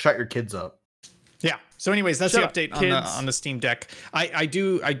 And it'll shut your kids up. Yeah. So anyways, that's the update on the Steam Deck. I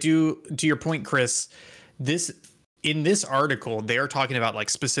do to your point, Chris, in this article, they are talking about like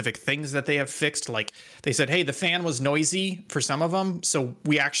specific things that they have fixed. Like they said, hey, the fan was noisy for some of them. So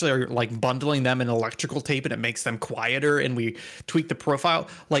we actually are like bundling them in electrical tape and it makes them quieter and we tweak the profile.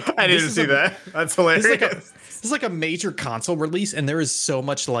 Like I didn't see that. That's hilarious. This is like a major console release and there is so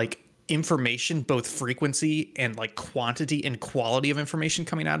much like information, both frequency and like quantity and quality of information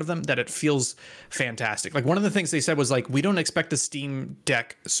coming out of them that it feels fantastic. Like one of the things they said was like, we don't expect the Steam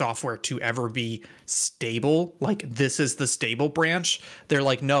Deck software to ever be stable. Like this is the stable branch. They're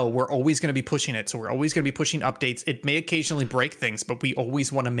like, no, we're always going to be pushing it. So we're always going to be pushing updates. It may occasionally break things, but we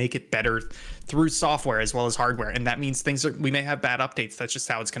always want to make it better through software as well as hardware. And that means we may have bad updates. That's just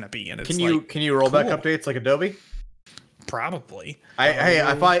how it's going to be. And it's can you roll back updates like Adobe? Probably.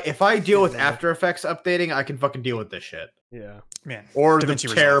 If I deal with After Effects updating, I can fucking deal with this shit. Yeah, man. Or the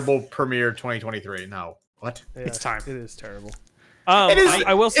terrible Premiere 2023. No, what? Yeah, it's time. It is terrible.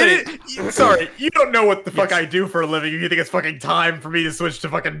 I will say, sorry, you don't know what the fuck I do for a living. You think it's fucking time for me to switch to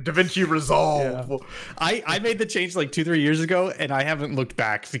fucking DaVinci Resolve? Yeah. I made the change like 2-3 years ago, and I haven't looked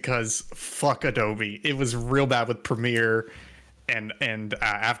back because fuck Adobe. It was real bad with Premiere and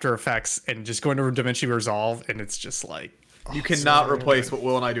After Effects and just going to DaVinci Resolve, and it's just like you cannot replace what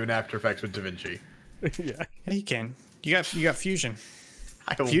Will and I do in After Effects with DaVinci. Yeah, you can. You got Fusion.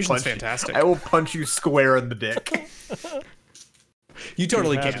 Fusion's fantastic. I will punch you square in the dick. You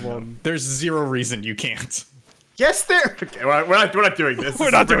totally can. There's zero reason you can't. Yes, there. Okay, we're not doing this.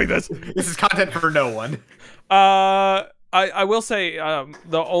 We're not doing this. This is content for no one. I will say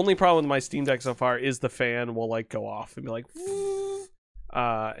the only problem with my Steam Deck so far is the fan will like go off and be like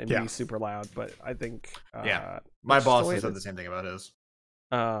and be super loud, but I think my boss has said the same thing about his.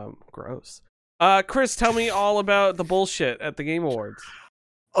 Gross. Chris, tell me all about the bullshit at the Game Awards.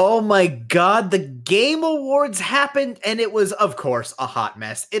 Oh my god, the Game Awards happened and it was, of course, a hot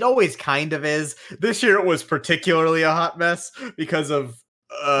mess. It always kind of is. This year it was particularly a hot mess because of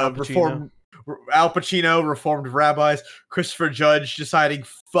Al Pacino, reformed rabbis, Christopher Judge deciding,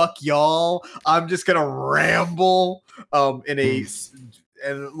 fuck y'all, I'm just gonna ramble. Look, the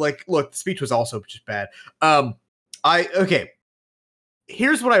speech was also just bad.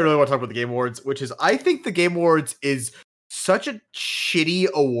 Here's what I really want to talk about the Game Awards, which is I think the Game Awards is such a shitty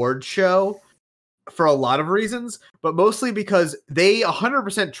award show for a lot of reasons, but mostly because they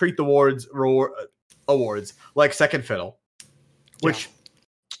 100% treat the awards like second fiddle, which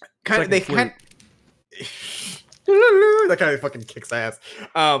that kind of fucking kicks ass.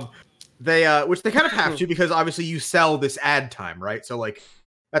 Which they kind of have to, because obviously you sell this ad time, right? So like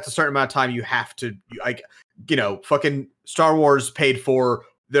that's a certain amount of time you have to, fucking Star Wars paid for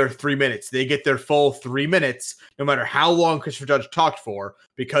their 3 minutes. They get their full 3 minutes, no matter how long Christopher Judge talked for,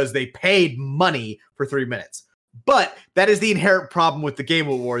 because they paid money for 3 minutes. But that is the inherent problem with the Game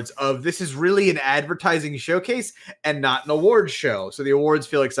Awards of this is really an advertising showcase and not an awards show. So the awards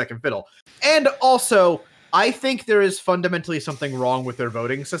feel like second fiddle. And also, I think there is fundamentally something wrong with their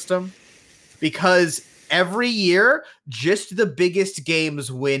voting system, because every year, just the biggest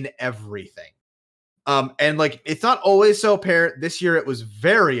games win everything. And like it's not always so apparent. This year it was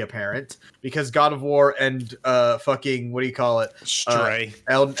very apparent because God of War and fucking what do you call it? Stray.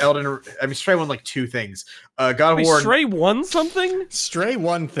 Stray won like 2 things. God of War. Stray won something? Stray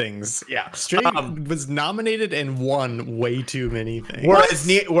won things. Yeah. Stray was nominated and won way too many things.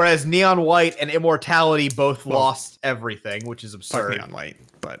 Whereas Neon White and Immortality both lost everything, which is absurd. Neon White,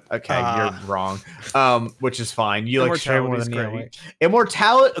 but okay, you're wrong. Which is fine. You like Stray more than Neon White.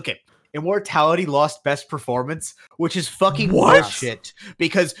 Immortality lost best performance, which is fucking bullshit.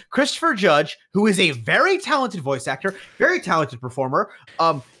 Because Christopher Judge, who is a very talented voice actor, very talented performer,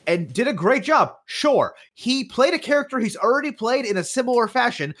 and did a great job. Sure, he played a character he's already played in a similar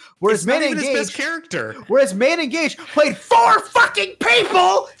fashion. Whereas Man Engaged, his best character. Whereas Man Engaged played 4 fucking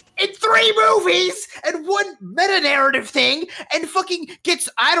people in 3 movies and 1 meta-narrative thing, and fucking gets,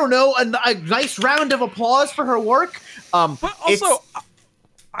 I don't know, a nice round of applause for her work. But also,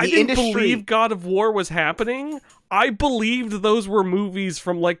 I didn't believe God of War was happening. I believed those were movies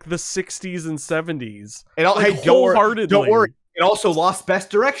from like the 60s and 70s. And wholeheartedly. Don't worry. It also lost Best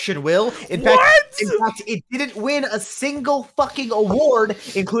Direction, Will. In fact, it didn't win a single fucking award,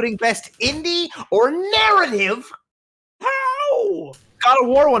 including Best Indie or Narrative. How? God of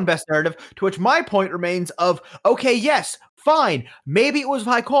War won Best Narrative, to which my point remains of, okay, yes, fine, maybe it was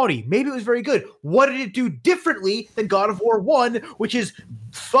high quality, maybe it was very good. What did it do differently than God of War 1, which is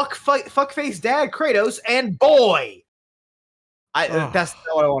fuckface dad Kratos and boy? That's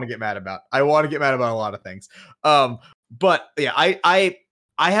not what I want to get mad about. I want to get mad about a lot of things. But yeah, I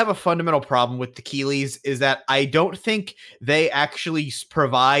have a fundamental problem with the Keighley's is that I don't think they actually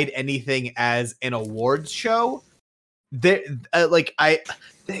provide anything as an awards show. The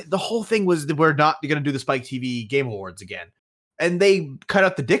whole thing was that we're not going to do the Spike TV Game Awards again, and they cut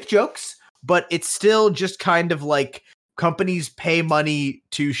out the dick jokes, but it's still just kind of like companies pay money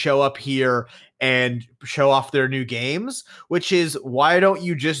to show up here and show off their new games, which is why don't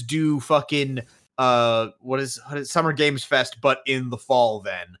you just do fucking what is Summer Games Fest, but in the fall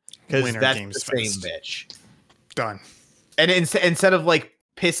then, because that's Games the same Fest. Bitch. Done. And instead of like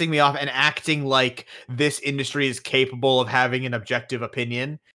pissing me off and acting like this industry is capable of having an objective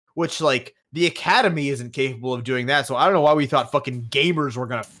opinion, which like the Academy isn't capable of doing that. So I don't know why we thought fucking gamers were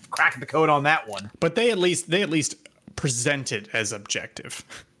gonna crack the code on that one. But they at least present it as objective,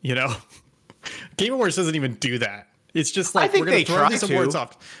 you know. Game Awards doesn't even do that. It's just like we're gonna throw these awards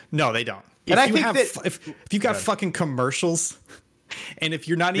off. No, they don't. If you've got fucking commercials, and if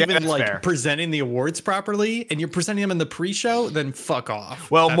you're not even like fair. Presenting the awards properly, and you're presenting them in the pre-show, then fuck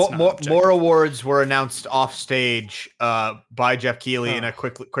off. Well, more awards were announced off stage by Jeff Keighley in a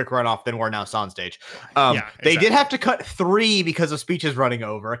quick runoff than were announced on stage. Exactly. They did have to cut 3 because of speeches running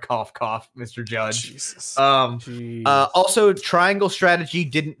over. Cough, cough, Mr. Judge. Jesus. Also, Triangle Strategy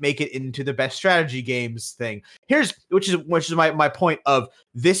didn't make it into the best strategy games thing. Which is my point of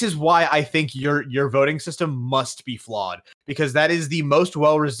this is why I think your voting system must be flawed, because that is the most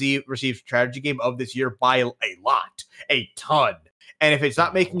received strategy game of this year by a ton. And if it's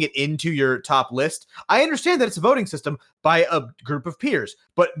not making it into your top list, I understand that it's a voting system by a group of peers,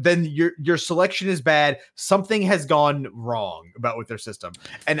 but then your selection is bad. Something has gone wrong with their system.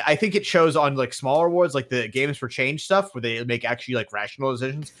 And I think it shows on like smaller awards, like the Games for Change stuff, where they make actually like rational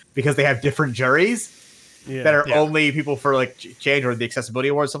decisions because they have different juries that are only people for like change or the accessibility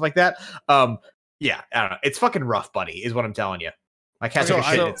awards, stuff like that. I don't know. It's fucking rough, buddy, is what I'm telling you. I can't take a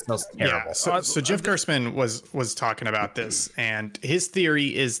shit. It smells terrible. Yeah, so Jeff Gerstmann was talking about this, and his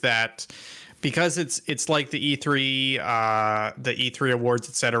theory is that because it's like the E3 awards,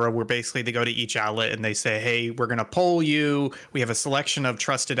 etc., where basically they go to each outlet and they say, hey, we're going to poll you. We have a selection of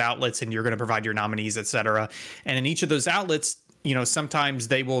trusted outlets, and you're going to provide your nominees, etc. And in each of those outlets, you know, sometimes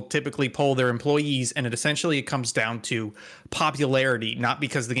they will typically poll their employees, and it comes down to popularity, not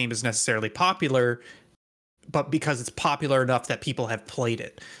because the game is necessarily popular, but because it's popular enough that people have played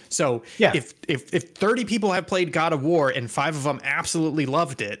it. So if 30 people have played God of War and 5 of them absolutely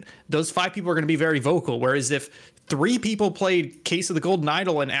loved it, those 5 people are going to be very vocal. Whereas if 3 people played Case of the Golden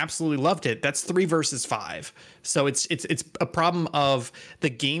Idol and absolutely loved it, that's 3 versus 5. So it's a problem of the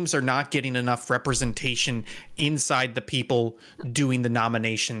games are not getting enough representation inside the people doing the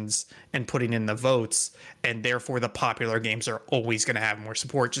nominations and putting in the votes, and therefore the popular games are always going to have more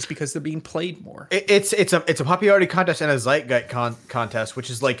support just because they're being played more. It's a popularity contest and a zeitgeist contest, which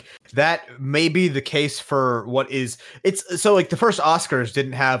is like that may be the case for what is so like the first Oscars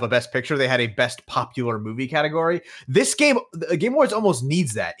didn't have a best picture, they had a best popular movie category. This game, the Game Awards almost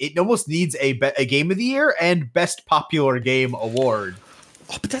needs that. It almost needs a game of the year and best popular game award.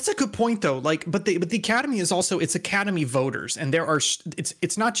 Oh, but that's a good point though. Like, but the Academy is also, it's Academy voters, and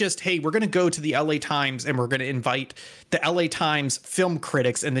it's not just, hey, we're going to go to the LA Times and we're going to invite the LA Times film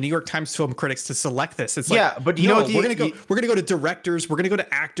critics and the New York Times film critics to select this. It's like, but we're going to go to directors, we're going to go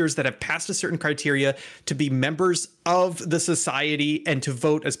to actors that have passed a certain criteria to be members of the society and to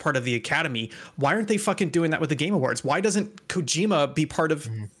vote as part of the Academy. Why aren't they fucking doing that with the Game Awards? Why doesn't Kojima be part of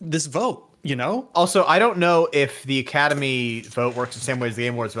this vote? You know? Also, I don't know if the Academy vote works the same way as the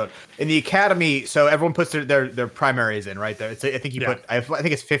Game Awards vote. In the Academy, so everyone puts their primaries in, right? There, I think I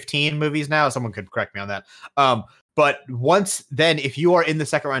think it's 15 movies now. Someone could correct me on that. But once then, if you are in the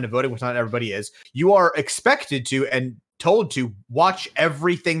second round of voting, which not everybody is, you are expected to and told to watch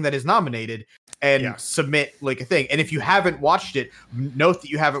everything that is nominated and submit like a thing. And if you haven't watched it, note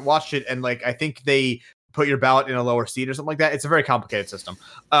that you haven't watched it. And like, I think they put your ballot in a lower seat or something like that. It's a very complicated system.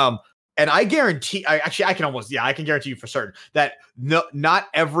 And I guarantee, I can guarantee you for certain that not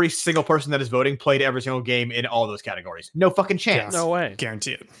every single person that is voting played every single game in all those categories. No fucking chance. No way.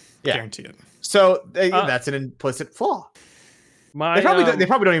 Guarantee it. Yeah. Guarantee it. So that's an implicit flaw. They probably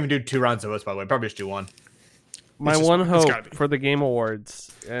don't even do 2 rounds of votes, by the way. Probably just do 1. My one hope for the Game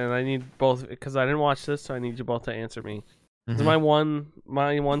Awards, and I need both because I didn't watch this, so I need you both to answer me. Mm-hmm.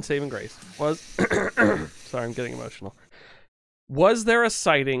 My one saving grace was. Sorry, I'm getting emotional. Was there a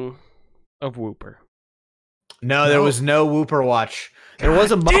sighting of Whooper? No, there was no Whooper watch. There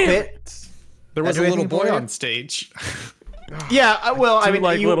was a Muppet. There was a little boy on stage. Yeah, well, I mean,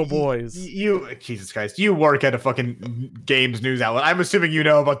 little boys. You, Jesus Christ, you work at a fucking games news outlet. I'm assuming you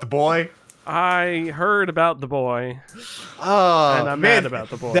know about the boy. I heard about the boy. Oh, and I'm mad about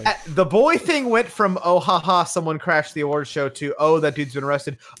the boy. The boy thing went from oh haha, someone crashed the awards show to oh that dude's been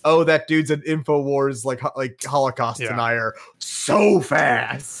arrested. Oh, that dude's an InfoWars like Holocaust denier so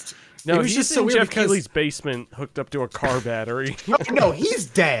fast. No, it was just so weird Jeff Keighley's basement hooked up to a car battery. No, he's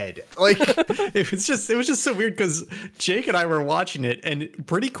dead. Like it was just so weird because Jake and I were watching it, and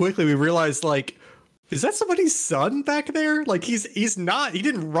pretty quickly we realized like, is that somebody's son back there? Like he's not. He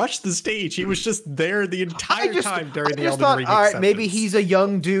didn't rush the stage. He was just there the entire time during the Elden Ring. All right, maybe he's a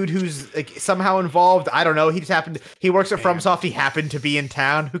young dude who's like somehow involved. I don't know. He just happened. He works at FromSoft. He happened to be in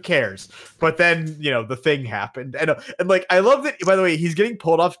town. Who cares? But then the thing happened, and like I love that. By the way, he's getting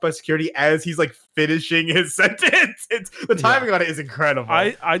pulled off by security as he's like finishing his sentence. The timing on it is incredible.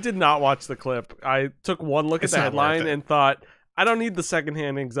 I did not watch the clip. I took one look at the headline and thought, I don't need the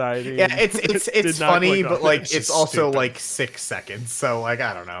secondhand anxiety. Yeah, it's funny, but like it's also stupid. Like 6 seconds. So like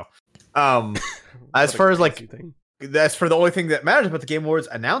I don't know. As far as like that's for the only thing that matters about the Game Awards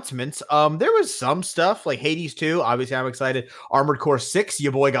announcements. There was some stuff like Hades 2. Obviously, I'm excited. Armored Core 6.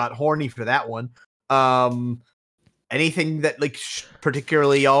 Your boy got horny for that one. Anything that like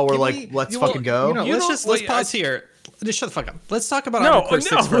particularly y'all were let's fucking go. Let's pause here. Just shut the fuck up. Let's talk about Armored Core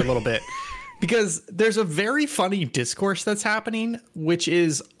 6 for a little bit. Because there's a very funny discourse that's happening, which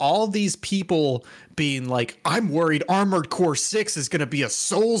is all these people being like, I'm worried Armored Core 6 is going to be a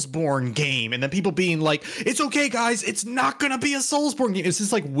Soulsborne game. And then people being like, it's okay, guys, it's not going to be a Soulsborne game. It's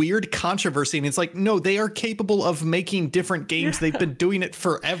this like weird controversy. And it's like, no, they are capable of making different games. They've been doing it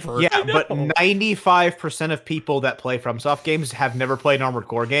forever. Yeah, but 95% of people that play FromSoft games have never played an Armored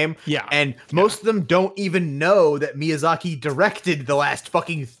Core game. Yeah. And most of them don't even know that Miyazaki directed the last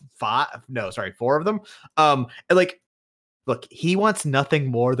fucking 4 of them. And like, look, he wants nothing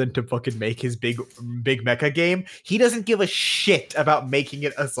more than to fucking make his big mecha game. He doesn't give a shit about making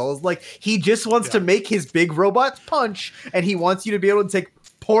it a Souls. Like, he just wants to make his big robots punch, and he wants you to be able to take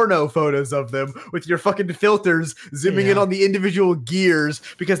porno photos of them with your fucking filters zooming in on the individual gears,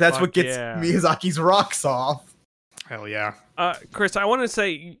 because that's what gets Miyazaki's rocks off. Hell yeah. Chris, I want to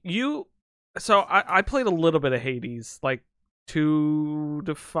say so I played a little bit of Hades, like 2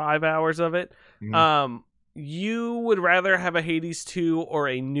 to 5 hours of it. You would rather have a Hades 2 or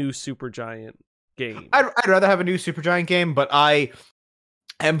a new Supergiant game? I'd rather have a new Supergiant game, but I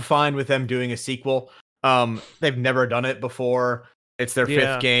am fine with them doing a sequel. They've never done it before. It's their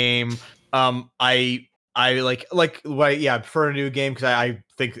 5th game. I prefer a new game because I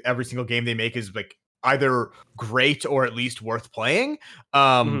think every single game they make is like either great or at least worth playing.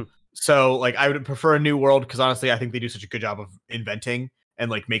 So like I would prefer a new world because honestly I think they do such a good job of inventing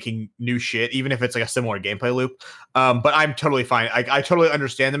and like making new shit, even if it's like a similar gameplay loop. But I'm totally fine. I totally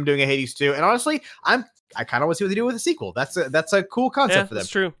understand them doing a Hades 2, and honestly, I kind of want to see what they do with a sequel. That's a cool concept for them. That's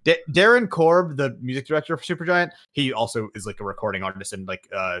true. Darren Korb, the music director for Supergiant, he also is like a recording artist and like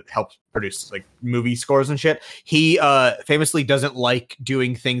helps produce like movie scores and shit. He famously doesn't like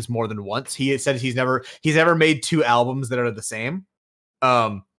doing things more than once. He said he's never made 2 albums that are the same.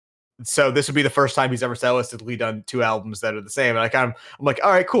 So this would be the first time he's ever stylistically done 2 albums that are the same. And I'm like,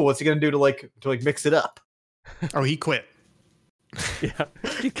 all right, cool. What's he gonna do to mix it up? Oh, he quit. Yeah,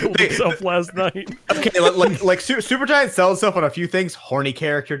 he killed himself last night. Okay, like Supergiant sells itself on a few things: horny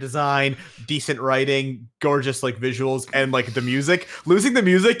character design, decent writing, gorgeous like visuals, and like the music. Losing the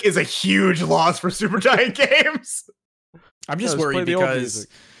music is a huge loss for Supergiant games. I'm just worried because,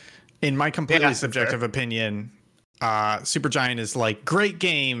 in my completely subjective opinion, Supergiant is like great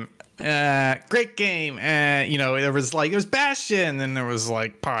game. Great game. There's Bastion, and there was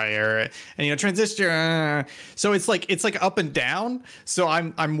like Pyre, and Transistor. So it's like up and down. So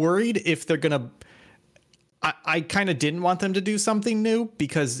I'm worried if they're gonna. I kind of didn't want them to do something new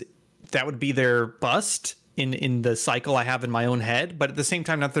because that would be their bust in the cycle I have in my own head. But at the same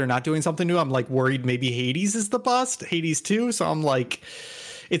time, that they're not doing something new, I'm like worried maybe Hades is the bust, Hades 2. So I'm like,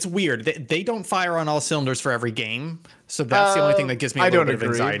 it's weird. They don't fire on all cylinders for every game, so that's the only thing that gives me a little bit of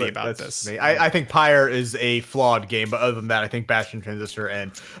anxiety about this. I think Pyre is a flawed game, but other than that, I think Bastion, Transistor,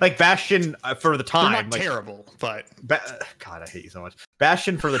 and like Bastion for the time, they're not terrible, but God, I hate you so much.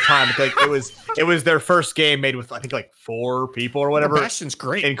 Bastion for the time, like it was their first game made with I think like 4 people or whatever. Bastion's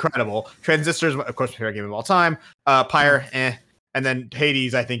great, incredible. Transistor's of course my favorite game of all time. Pyre, and then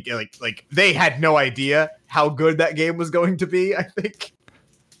Hades, I think like they had no idea how good that game was going to be. I think.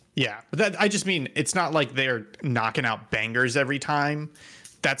 Yeah, but I just mean it's not like they're knocking out bangers every time.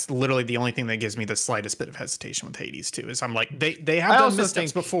 That's literally the only thing that gives me the slightest bit of hesitation with Hades too. Is I'm like they have done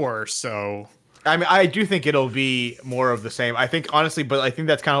missteps before, so. I mean, I do think it'll be more of the same. I think honestly, but I think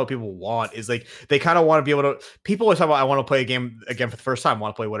that's kind of what people want is like they kind of want to be able to. People always talk about I want to play a game again for the first time.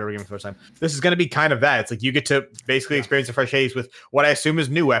 Want to play whatever game for the first time. This is going to be kind of that. It's like you get to basically experience a fresh Hades with what I assume is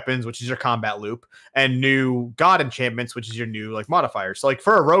new weapons, which is your combat loop, and new god enchantments, which is your new like modifiers. So like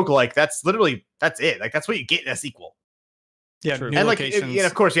for a roguelike, that's it. Like that's what you get in a sequel. Yeah, and like and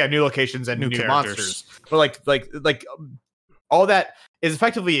of course, new locations and new monsters. But like all that is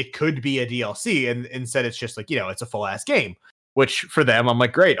effectively it could be a DLC, and instead it's just like it's a full ass game. Which for them, I'm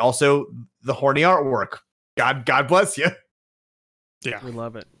like, great. Also, the horny artwork. God bless you. Yeah, we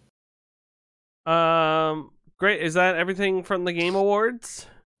love it. Great. Is that everything from the Game Awards?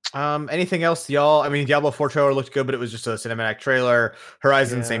 Anything else, y'all? I mean, Diablo 4 trailer looked good, but it was just a cinematic trailer.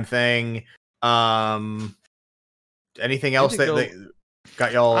 Horizon, same thing. Anything else that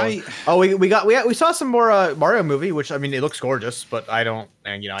got y'all? We saw some more Mario movie, which I mean, it looks gorgeous, but I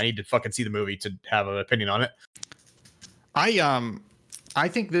need to fucking see the movie to have an opinion on it. I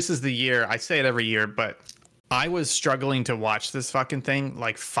think this is the year. I say it every year, but I was struggling to watch this fucking thing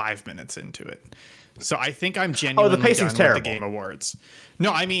like 5 minutes into it. So I think I'm genuinely the pacing's done terrible. with the Game Awards.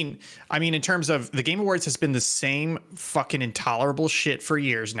 No, I mean, in terms of the Game Awards has been the same fucking intolerable shit for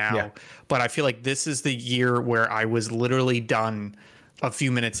years now. Yeah. But I feel like this is the year where I was literally done a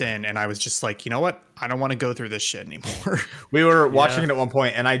few minutes in, and I was just like, you know what? I don't want to go through this shit anymore. We were watching it at one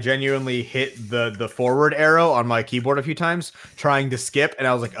point, and I genuinely hit the forward arrow on my keyboard a few times, trying to skip, and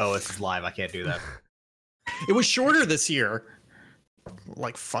I was like, oh, this is live. I can't do that. It was shorter this year.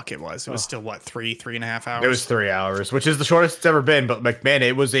 Like fuck, it was still what 3.5 hours. It was 3 hours, which is the shortest it's ever been. But like, man,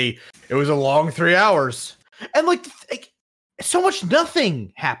 it was a long 3 hours, and like so much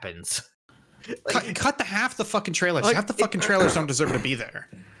nothing happens. Cut the half the fucking trailers. Half the fucking trailers don't deserve to be there.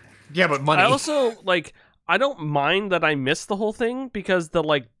 Yeah, but money. I also I don't mind that I missed the whole thing because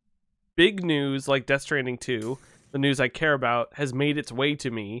the big news like Death Stranding 2, the news I care about, has made its way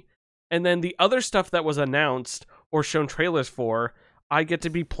to me, and then the other stuff that was announced or shown trailers for, I get to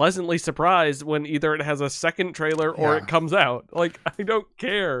be pleasantly surprised when either it has a second trailer or it comes out. Like, I don't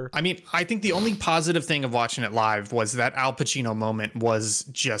care. I mean, I think the only positive thing of watching it live was that Al Pacino moment was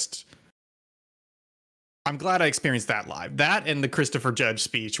just... I'm glad I experienced that live. That and the Christopher Judge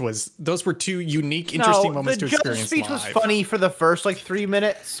speech those were two unique, interesting moments to experience live. The Judge speech was funny for the first 3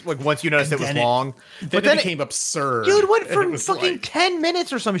 minutes. Like once you noticed it was long, but then it became absurd. Dude, went for fucking 10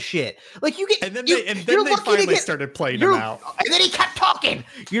 minutes or some shit. Like you get, and then they finally started playing him out. And then he kept talking.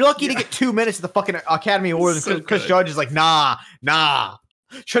 You're lucky to get 2 minutes of the fucking Academy Awards. And Chris Judge is like, nah.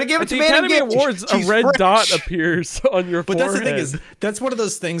 Should have given it to the Academy Awards. A red dot appears on your forehead. But that's the thing is, that's one of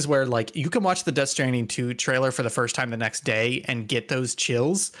those things where you can watch the Death Stranding 2 trailer for the first time the next day and get those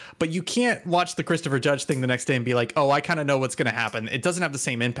chills, but you can't watch the Christopher Judge thing the next day and be like, oh, I kind of know what's going to happen. It doesn't have the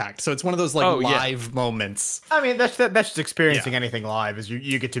same impact. So it's one of those live moments. I mean, that's just experiencing anything live is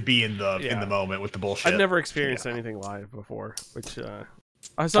you get to be in the moment with the bullshit. I've never experienced anything live before, which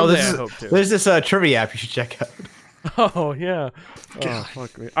someday I hope to. There's this trivia app you should check out. Oh yeah. Oh,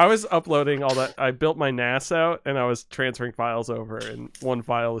 fuck me. I was uploading all that. I built my NAS out and I was transferring files over, and one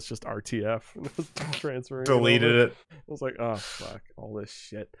file is just RTF. And I was transferring. Deleted it. I was like, oh fuck, all this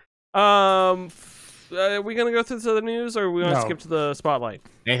shit. Are we gonna go through the news, or we want to skip to the spotlight?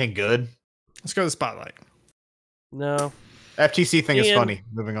 Anything good? Let's go to the spotlight. No. FTC thing is funny.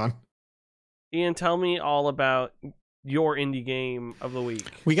 Moving on. Ian, tell me all about your indie game of the week.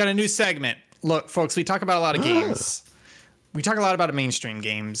 We got a new segment. Look, folks, we talk about a lot of games. We talk a lot about mainstream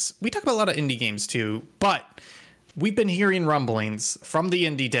games. We talk about a lot of indie games too. But we've been hearing rumblings from the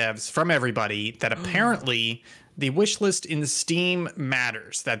indie devs, from everybody, that apparently the wish list in Steam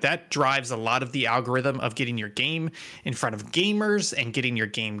matters. That drives a lot of the algorithm of getting your game in front of gamers and getting your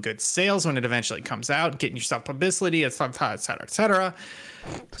game good sales when it eventually comes out, getting yourself publicity, et cetera, et cetera.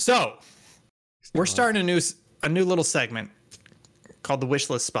 So we're starting a new little segment called the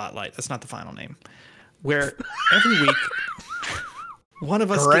Wishlist Spotlight. That's not the final name. Where every week, one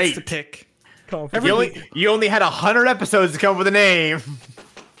of us gets to pick. You only had 100 episodes to come up with a name.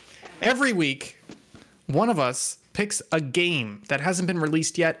 Every week, one of us picks a game that hasn't been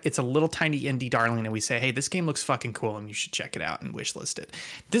released yet. It's a little tiny indie darling, and we say, hey, this game looks fucking cool, and you should check it out and wishlist it.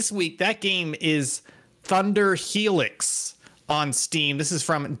 This week, that game is Thunder Helix on Steam. This is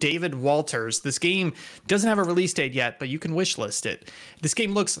from David Walters. This game doesn't have a release date yet, but you can wishlist it. This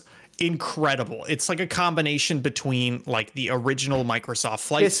game looks incredible. It's like a combination between like the original Microsoft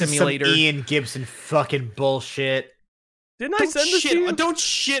Flight Simulator. Is some Ian Gibson fucking bullshit. Didn't I send this to you? Don't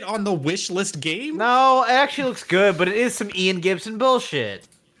shit on the wish list game. No, it actually looks good, but it is some Ian Gibson bullshit.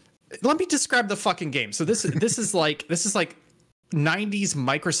 Let me describe the fucking game. So this is like 90s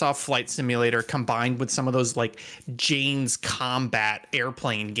Microsoft Flight Simulator combined with some of those like Jane's Combat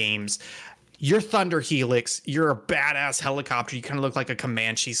airplane games. You're Thunder Helix. You're a badass helicopter. You kind of look like a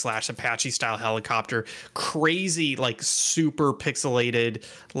Comanche / Apache style helicopter. Crazy, like super pixelated,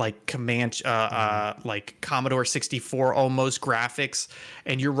 like Comanche, like Commodore 64 almost graphics.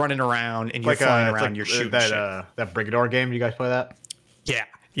 And you're running around and you're flying around. Like you're shooting shit. That Brigador game. You guys play that?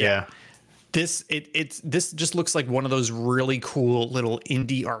 Yeah. This just looks like one of those really cool little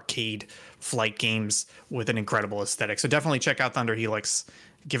indie arcade flight games with an incredible aesthetic. So definitely check out Thunder Helix.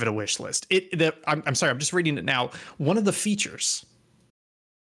 Give it a wish list. I'm sorry, I'm just reading it now. One of the features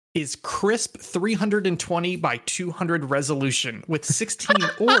is crisp 320 by 200 resolution with 16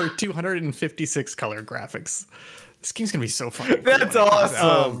 or 256 color graphics. This game's gonna be so fun. That's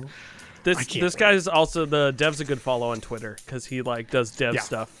awesome. This guy's also the dev's a good follow on Twitter because he like does dev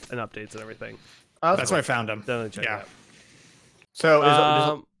stuff and updates and everything. That's why I found him. Definitely check it out.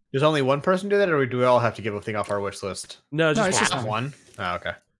 So does only one person do that, or do we all have to give a thing off our wish list? No, it's just one. Oh,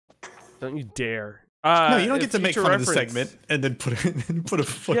 okay. Don't you dare. No, you don't get to make fun of the segment and then put a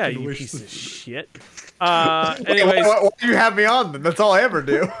fucking wish piece list. of shit. Anyways, why do you have me on then? That's all I ever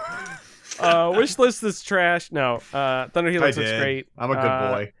do. Wish list is trash. No, Thunder Helix looks great. I'm a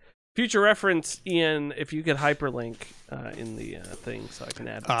good boy. Future reference, Ian, if you could hyperlink in the thing so I can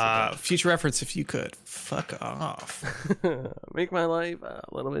add it. Future reference, if you could. Fuck off. Make my life a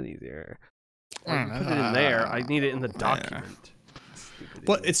little bit easier. Put it in there. I need it in the document.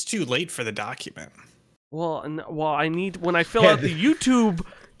 Well, it's too late for the document. Well, I need when I fill out the YouTube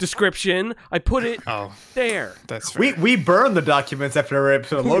description, I put it there. That's fair. We burn the documents after every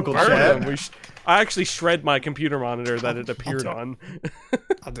episode of Local Chat. I actually shred my computer monitor that it appeared on.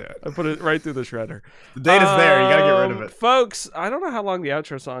 I'll do it. I put it right through the shredder. The data's there. You gotta get rid of it, folks. I don't know how long the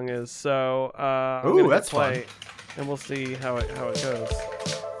outro song is, so that's play, and we'll see how it goes.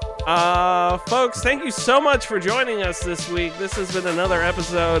 Folks, thank you so much for joining us this week. This has been another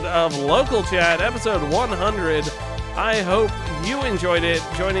episode of Local Chat, episode 100. I hope you enjoyed it.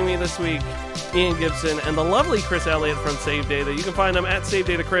 Joining me this week, Ian Gibson and the lovely Chris Elliott from Save Data. You can find them at Save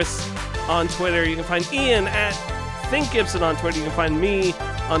Data Chris on Twitter. You can find Ian at Think Gibson on Twitter. You can find me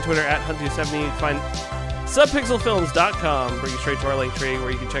on Twitter at Hunt270. You can find subpixelfilms.com, bring you straight to our link tree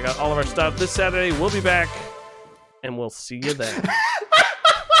where you can check out all of our stuff. This Saturday, we'll be back, and we'll see you then.